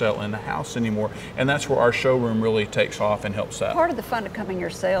have a sale in the house anymore, and that's where our showroom really takes off and helps that. Part of the fun of coming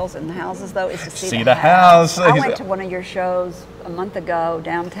your sales in the houses, though, is to see the house. I went to one of your shows a month ago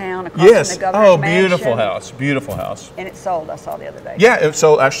downtown across from the governor's mansion. Beautiful house, beautiful house. And it sold, I saw the other day. Yeah, it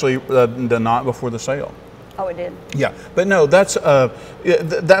sold actually the night before the sale. Oh, it did? Yeah, but no, that's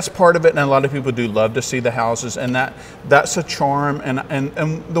part of it, and a lot of people do love to see the houses, and that's a charm. And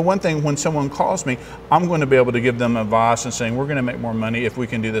the one thing, when someone calls me, I'm going to be able to give them advice and saying, we're going to make more money if we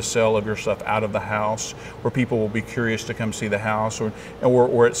can do the sale of your stuff out of the house, where people will be curious to come see the house,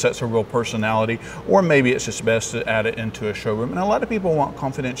 or it sets a real personality, or maybe it's just best to add it into a showroom. And a lot of people want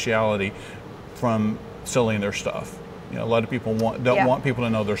confidentiality from selling their stuff. You know, a lot of people don't want people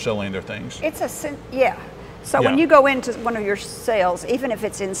to know they're selling their things. So when you go into one of your sales, even if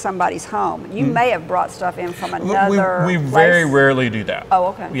it's in somebody's home, you may have brought stuff in from another We place. very rarely do that. Oh,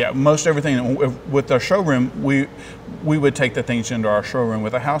 okay. Yeah, most everything with our showroom, we would take the things into our showroom.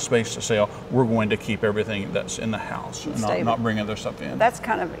 With a house-based sale, we're going to keep everything that's in the house and not bring other stuff in. That's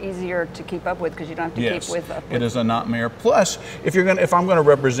kind of easier to keep up with because you don't have to keep with. It is a nightmare. Plus, if I'm going to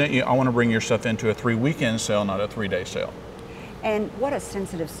represent you, I want to bring your stuff into a 3-weekend sale, not a 3-day sale. And what a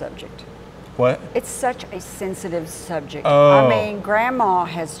sensitive subject. What? It's such a sensitive subject. Oh. I mean, Grandma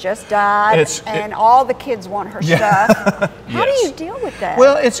has just died, and all the kids want her stuff. How do you deal with that?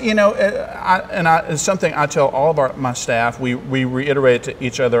 Well, it's it's something I tell all of my staff. We reiterate it to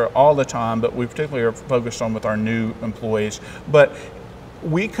each other all the time, but we particularly are focused on with our new employees. But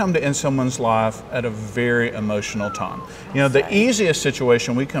we come to end someone's life at a very emotional time. You know, the easiest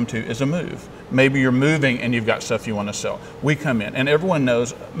situation we come to is a move. Maybe you're moving and you've got stuff you want to sell. We come in, and everyone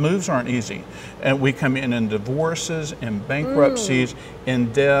knows moves aren't easy. And we come in divorces, in bankruptcies,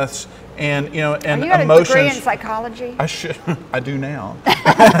 in deaths, and and you got emotions. A degree in psychology? I do now.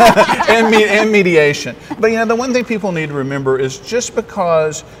 and mediation. But the one thing people need to remember is just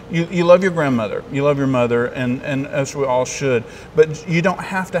because you love your grandmother, you love your mother, and as we all should, but you don't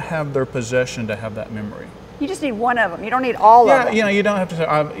have to have their possession to have that memory. You just need one of them. You don't need all of them. Yeah, you don't have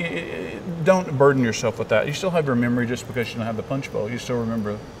to. Don't burden yourself with that. You still have your memory just because you don't have the punch bowl. You still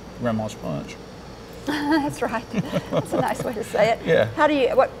remember Grandma's punch. That's right. That's a nice way to say it. Yeah. How do you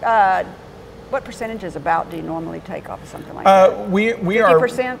what percentages about do you normally take off of something like that? We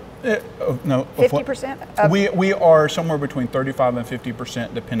 50%? No. 50%? We are somewhere between 35 and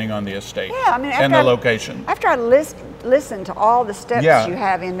 50% depending on the estate. Yeah, I mean, and the location. After I listen to all the steps you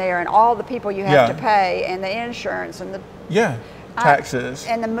have in there and all the people you have to pay and the insurance and the taxes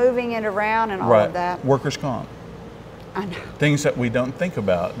and the moving it around and all of that. Workers' comp. I know. Things that we don't think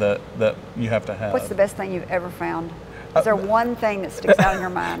about that you have to have. What's the best thing you've ever found? Is there one thing that sticks out in your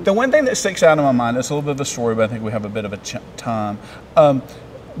mind? The one thing that sticks out in my mind, it's a little bit of a story, but I think we have a bit of a time.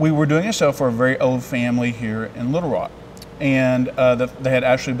 We were doing a sale for a very old family here in Little Rock. And they had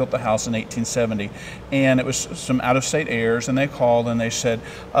actually built the house in 1870. And it was some out-of-state heirs, and they called and they said,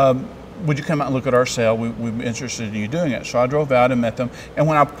 would you come out and look at our sale? We'd be interested in you doing it. So I drove out and met them. And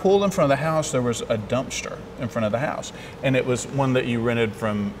when I pulled in front of the house, there was a dumpster in front of the house. And it was one that you rented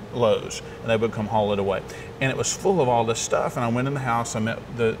from Lowe's, and they would come haul it away. And it was full of all this stuff. And I went in the house, I met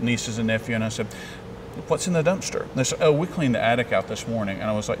the nieces and nephew, and I said, what's in the dumpster? And they said, oh, we cleaned the attic out this morning. And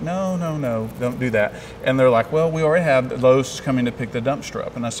I was like, no, don't do that. And they're like, well, we already have Lowe's coming to pick the dumpster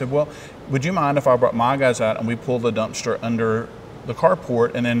up. And I said, well, would you mind if I brought my guys out and we pulled the dumpster under the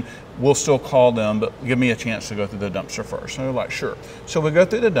carport, and then we'll still call them, but give me a chance to go through the dumpster first. And they're like, sure. So we go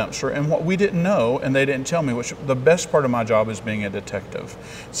through the dumpster, and what we didn't know, and they didn't tell me, which the best part of my job is being a detective.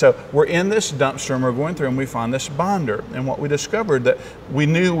 So we're in this dumpster, and we're going through, and we find this binder. And what we discovered, that we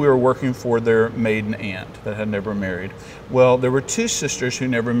knew we were working for their maiden aunt that had never married. Well, there were 2 sisters who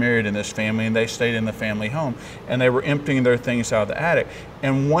never married in this family, and they stayed in the family home, and they were emptying their things out of the attic.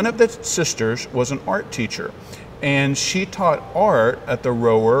 And one of the sisters was an art teacher. And she taught art at the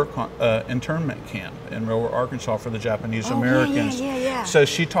Rower internment camp in Rower, Arkansas for the Japanese Americans. Yeah. So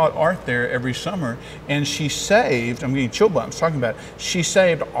she taught art there every summer, and she saved, I'm getting chill bumps talking about it, she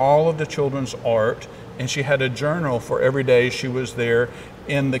saved all of the children's art, and she had a journal for every day she was there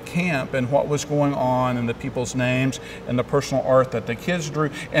in the camp, and what was going on, and the people's names, and the personal art that the kids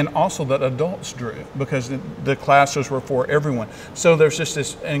drew, and also that adults drew, because the classes were for everyone. So there's just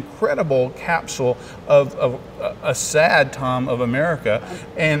this incredible capsule of a sad time of America,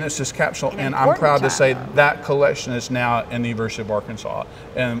 and it's this capsule, and I'm proud to say that collection is now in the University of Arkansas,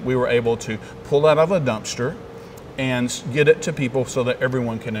 and we were able to pull that out of a dumpster and get it to people so that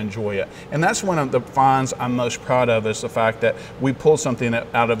everyone can enjoy it. And that's one of the finds I'm most proud of, is the fact that we pulled something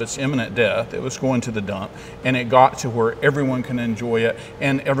out of its imminent death. It was going to the dump, and it got to where everyone can enjoy it,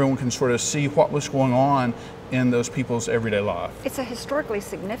 and everyone can sort of see what was going on in those people's everyday life. It's a historically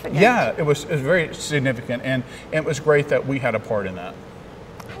significant. Yeah, it was very significant, and it was great that we had a part in that.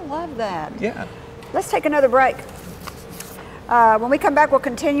 I love that. Yeah. Let's take another break. When we come back, we'll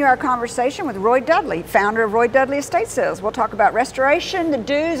continue our conversation with Roy Dudley, founder of Roy Dudley Estate Sales. We'll talk about restoration, the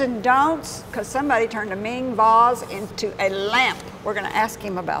do's and don'ts, because somebody turned a Ming vase into a lamp. We're going to ask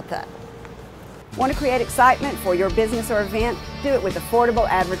him about that. Want to create excitement for your business or event? Do it with affordable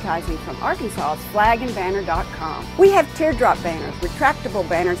advertising from Arkansas's flagandbanner.com. We have teardrop banners, retractable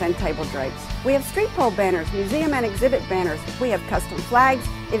banners, and table drapes. We have street pole banners, museum and exhibit banners. We have custom flags,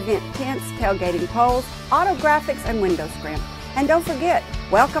 event tents, tailgating poles, auto graphics, and window scrim. And don't forget,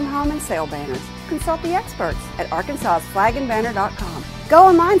 welcome home and sale banners. Consult the experts at arkansas's flagandbanner.com. Go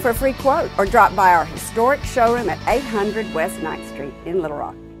online for a free quote or drop by our historic showroom at 800 West 9th Street in Little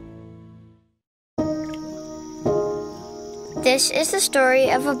Rock. This is the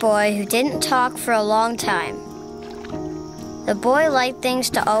story of a boy who didn't talk for a long time. The boy liked things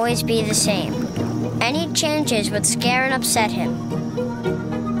to always be the same. Any changes would scare and upset him.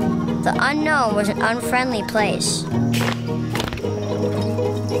 The unknown was an unfriendly place.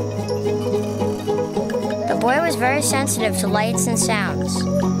 The boy was very sensitive to lights and sounds.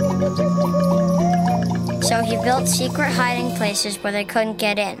 So he built secret hiding places where they couldn't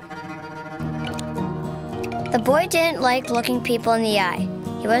get in. The boy didn't like looking people in the eye.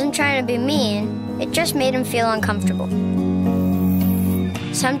 He wasn't trying to be mean, it just made him feel uncomfortable.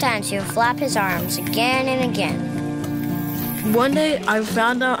 Sometimes he would flap his arms again and again. One day, I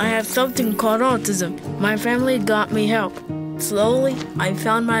found out I have something called autism. My family got me help. Slowly, I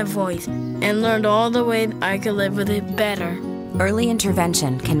found my voice and learned all the ways I could live with it better. Early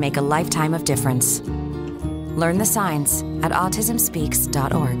intervention can make a lifetime of difference. Learn the signs at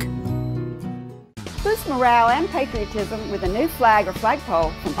autismspeaks.org. Boost morale and patriotism with a new flag or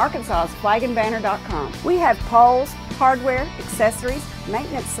flagpole from Arkansas's flagandbanner.com. We have poles, hardware, accessories,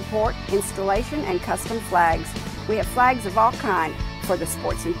 maintenance support, installation, and custom flags. We have flags of all kinds for the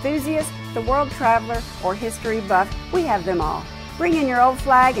sports enthusiast, the world traveler, or history buff. We have them all. Bring in your old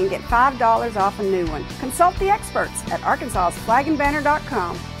flag and get $5 off a new one. Consult the experts at arkansas's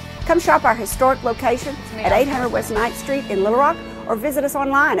flagandbanner.com. Come shop our historic location at 800 West 9th Street in Little Rock, or visit us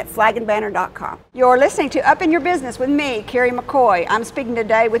online at flagandbanner.com. You're listening to Up in Your Business with me, Kerry McCoy. I'm speaking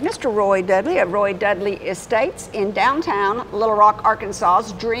today with Mr. Roy Dudley of Roy Dudley Estates in downtown Little Rock,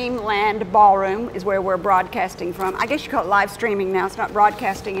 Arkansas's Dreamland Ballroom is where we're broadcasting from. I guess you call it live streaming now. It's not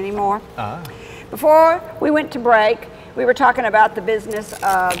broadcasting anymore. Before we went to break, we were talking about the business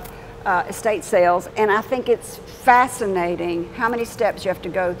of estate sales, and I think it's fascinating how many steps you have to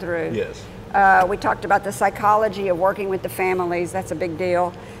go through. Yes. We talked about the psychology of working with the families. That's a big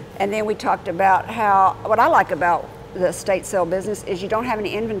deal. And then we talked about how, what I like about the estate sale business is you don't have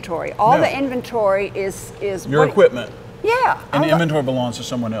any inventory. All the inventory is your equipment. Yeah. And the inventory belongs to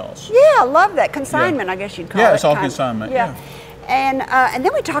someone else. Yeah, I love that. Consignment, I guess you'd call it. Yeah, it's all consignment. Yeah. And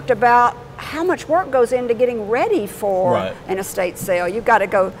then we talked about how much work goes into getting ready for an estate sale. You've got to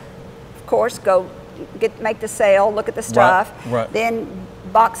go, of course, make the sale, look at the stuff, then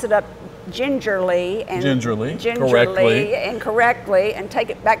box it up gingerly and correctly, and take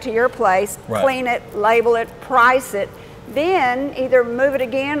it back to your place, clean it, label it, price it, then either move it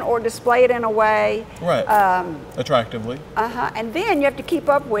again or display it in a way attractively. And then you have to keep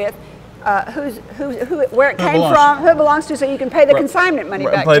up with where it came from, who it belongs to, so you can pay the consignment money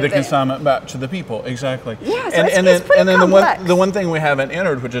back to them. Pay the consignment back to the people, exactly. Yeah, so it's pretty complex. The one thing we haven't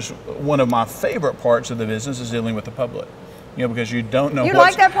entered, which is one of my favorite parts of the business, is dealing with the public. You know, because you don't know. You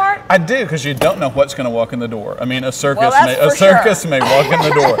like that part? I do, because you don't know what's going to walk in the door. I mean, a circus may walk in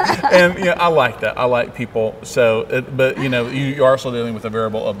the door, and you know, I like that. I like people. So, but you know, you are also dealing with a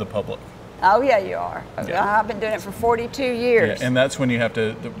variable of the public. Oh yeah, you are. Yeah. I've been doing it for 42 years. Yeah, and that's when you have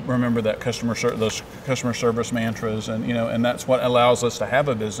to remember that those customer service mantras, and you know, and that's what allows us to have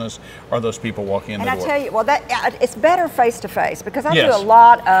a business. Are those people walking in the door? And I tell you, well, it's better face to face, because I do a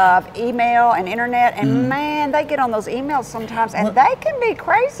lot of email and internet, and man, they get on those emails sometimes, and they can be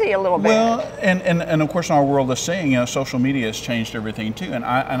crazy a little bit. Well, and of course, in our world of seeing, you know, social media has changed everything too, and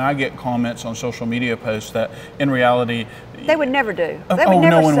I get comments on social media posts that in reality they would never do. They would never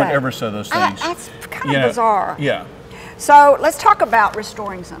no one would ever say those things. That's kind of bizarre. Yeah. So let's talk about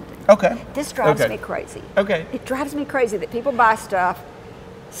restoring something. Okay. This drives me crazy. Okay. It drives me crazy that people buy stuff,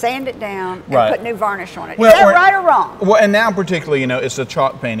 sand it down, and put new varnish on it. Well, Is that right or wrong? Well, and now particularly, you know, it's the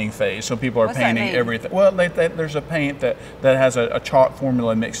chalk painting phase, so people are What's that painting mean? everything. Well, there's a paint that has a chalk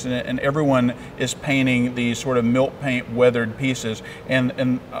formula mixed in it, and everyone is painting these sort of milk paint weathered pieces.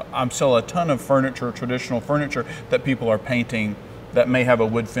 And I'm still a ton of furniture, traditional furniture, that people are painting that may have a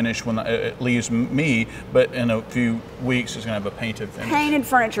wood finish when it leaves me, but in a few weeks it's going to have a painted finish. Painted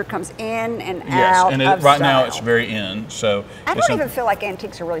furniture comes in and out and right now it's very in. So I don't even feel like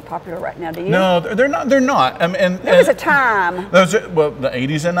antiques are really popular right now. Do you? No, they're not. They're not. I mean, there was a time. The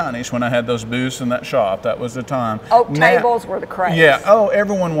 80s and 90s when I had those booths in that shop. That was the time. Oak tables were the craze. Yeah. Oh,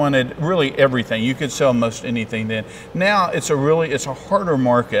 everyone wanted really everything. You could sell most anything then. Now it's a harder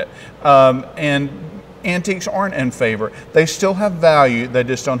market, and antiques aren't in favor. They still have value, they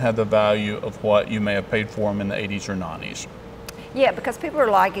just don't have the value of what you may have paid for them in the 80s or 90s. Yeah, because people are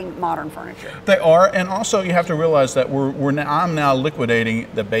liking modern furniture. They are, and also you have to realize that I'm now liquidating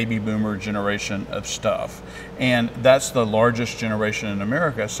the baby boomer generation of stuff, and that's the largest generation in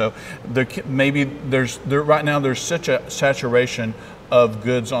America. So right now there's such a saturation of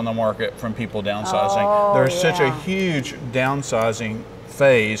goods on the market from people downsizing. There's such a huge downsizing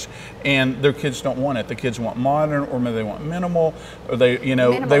phase, and their kids don't want it. The kids want modern, or maybe they want minimal, or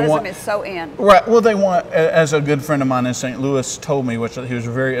minimalism is so in. Right. Well, they want, as a good friend of mine in St. Louis told me, which he was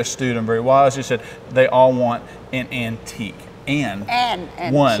very astute and very wise. He said they all want an antique. One.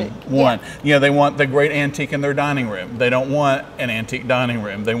 Yeah, they want the great antique in their dining room. They don't want an antique dining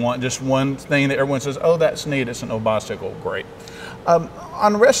room. They want just one thing that everyone says, oh, that's neat. It's an old bicycle. Great.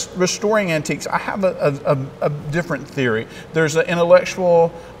 On restoring antiques, I have a different theory. There's an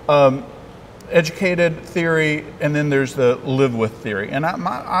intellectual, educated theory, and then there's the live with theory. And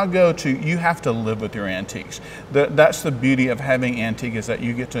I go to, you have to live with your antiques. That's the beauty of having antique, is that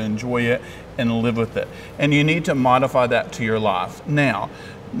you get to enjoy it and live with it. And you need to modify that to your life. Now,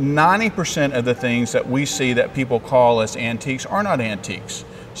 90% of the things that we see that people call as antiques are not antiques.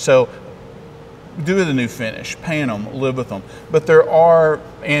 So do the new finish, paint them, live with them. But there are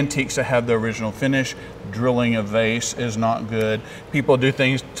antiques that have the original finish. Drilling a vase is not good. People do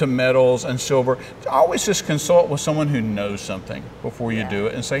things to metals and silver. Always just consult with someone who knows something before you do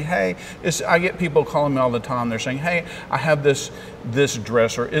it, and say, hey, I get people calling me all the time. They're saying, hey, I have this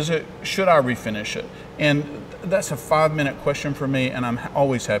dresser. Should I refinish it? And that's a 5-minute question for me, and I'm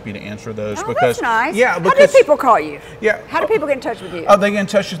always happy to answer those. Oh, because that's nice. Yeah, how do people call you? Yeah. How do people get in touch with you? Oh, they get in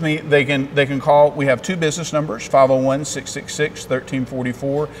touch with me. They can call. We have 2 business numbers: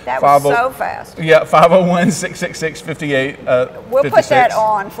 501-666-1344. That was so fast. Yeah, 501-666-5856. We'll put that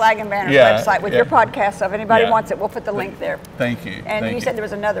on Flag and Banner's website with your podcast. So if anybody wants it, we'll put the link there. Thank you. And you said there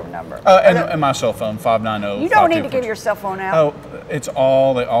was another number. And my cell phone, 590. You don't need to give your cell phone out.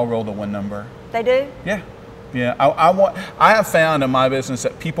 Oh, they all roll to one number. They do? Yeah. Yeah, I have found in my business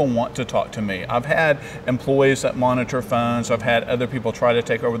that people want to talk to me. I've had employees that monitor phones. I've had other people try to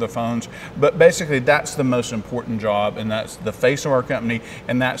take over the phones. But basically, that's the most important job, and that's the face of our company,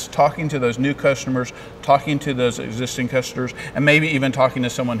 and that's talking to those new customers, talking to those existing customers, and maybe even talking to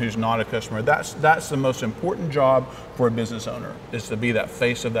someone who's not a customer. That's the most important job for a business owner, is to be that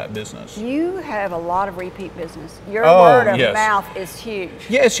face of that business. You have a lot of repeat business. Your word of mouth is huge.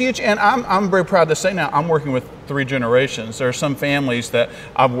 Yeah, it's huge, and I'm very proud to say now I'm working with with 3 generations. There are some families that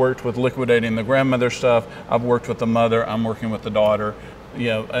I've worked with liquidating the grandmother stuff. I've worked with the mother. I'm working with the daughter. You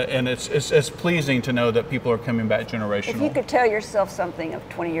know, and it's pleasing to know that people are coming back generational. If you could tell yourself something of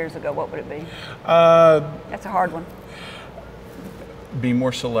 20 years ago, what would it be? That's a hard one. Be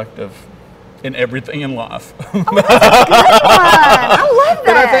more selective in everything in life. Oh, that's a good one. I love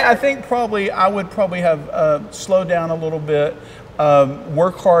But that. I think I would probably have slowed down a little bit,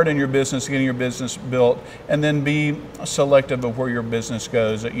 work hard in your business, getting your business built, and then be selective of where your business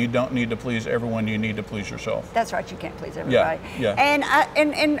goes. That you don't need to please everyone; you need to please yourself. That's right. You can't please everybody. Yeah. And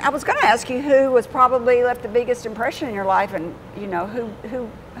I was going to ask you who was probably left the biggest impression in your life, and you know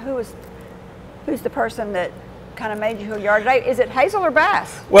who's the person that kind of made you who you are today? Is it Hazel or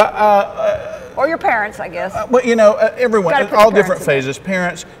Bass? Well, or your parents, I guess. well, you know, everyone, Gotta put all the different parents in phases.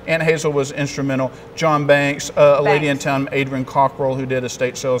 Parents, Aunt Hazel was instrumental. John Banks, a lady in town, Adrian Cockrell, who did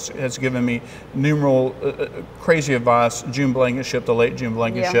estate sales, has given me numerous crazy advice. June Blankenship, the late June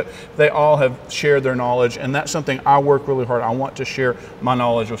Blankenship, they all have shared their knowledge, and that's something I work really hard. I want to share my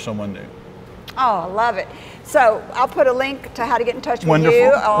knowledge with someone new. Oh, I love it. So I'll put a link to how to get in touch with Wonderful.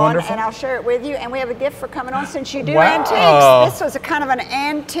 you on, Wonderful. and I'll share it with you. And we have a gift for coming on since you do Wow. antiques. This was a kind of an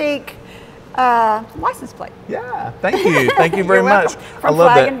antique license plate. Yeah, thank you. Thank you very You're much. welcome. I From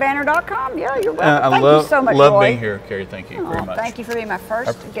love that. flagandbanner.com. Yeah, you're welcome. I Thank love, you so much, love Roy. being here, Kerry. Thank you very much. Thank you for being my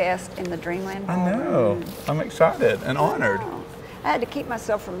first guest in the Dreamland I Ballroom. know. I'm excited and honored. Oh, I had to keep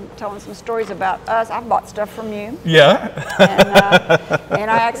myself from telling some stories about us. I've bought stuff from you. Yeah. And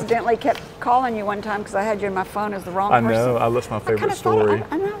I accidentally kept calling you one time because I had you in my phone as the wrong I person. know. That's my favorite kinda story.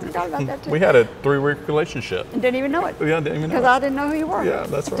 I know. I forgot about that too. We had a 3-week relationship. And didn't even know it. Yeah, didn't even know Because it. I didn't know who you were. Yeah,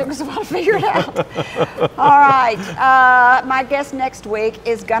 that's It right. took us a while to figure it out. All right. My guest next week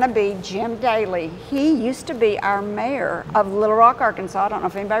is going to be Jim Daly. He used to be our mayor of Little Rock, Arkansas. I don't know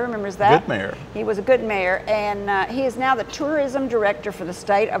if anybody remembers that. Good mayor. He was a good mayor, and he is now the tourism director for the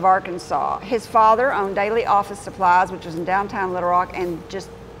state of Arkansas. His father owned Daily Office Supplies, which was in downtown Little Rock, and just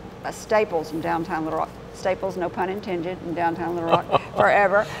Staples in downtown Little Rock. Staples, no pun intended, in downtown Little Rock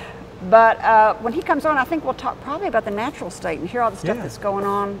forever. But when he comes on, I think we'll talk probably about the natural state and hear all the stuff that's going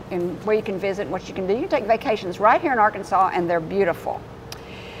on and where you can visit and what you can do. You can take vacations right here in Arkansas, and they're beautiful.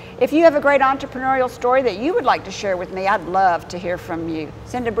 If you have a great entrepreneurial story that you would like to share with me, I'd love to hear from you.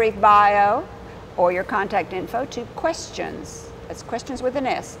 Send a brief bio or your contact info to questions, that's questions with an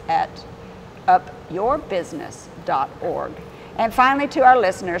S, at upyourbusiness.org. And finally, to our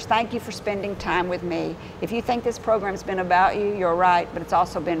listeners, thank you for spending time with me. If you think this program's been about you, you're right, but it's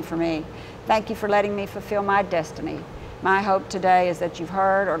also been for me. Thank you for letting me fulfill my destiny. My hope today is that you've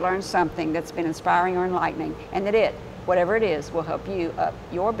heard or learned something that's been inspiring or enlightening, and that it, whatever it is, will help you up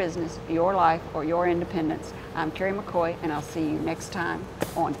your business, your life, or your independence. I'm Kerry McCoy, and I'll see you next time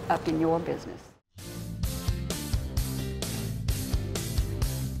on Up in Your Business.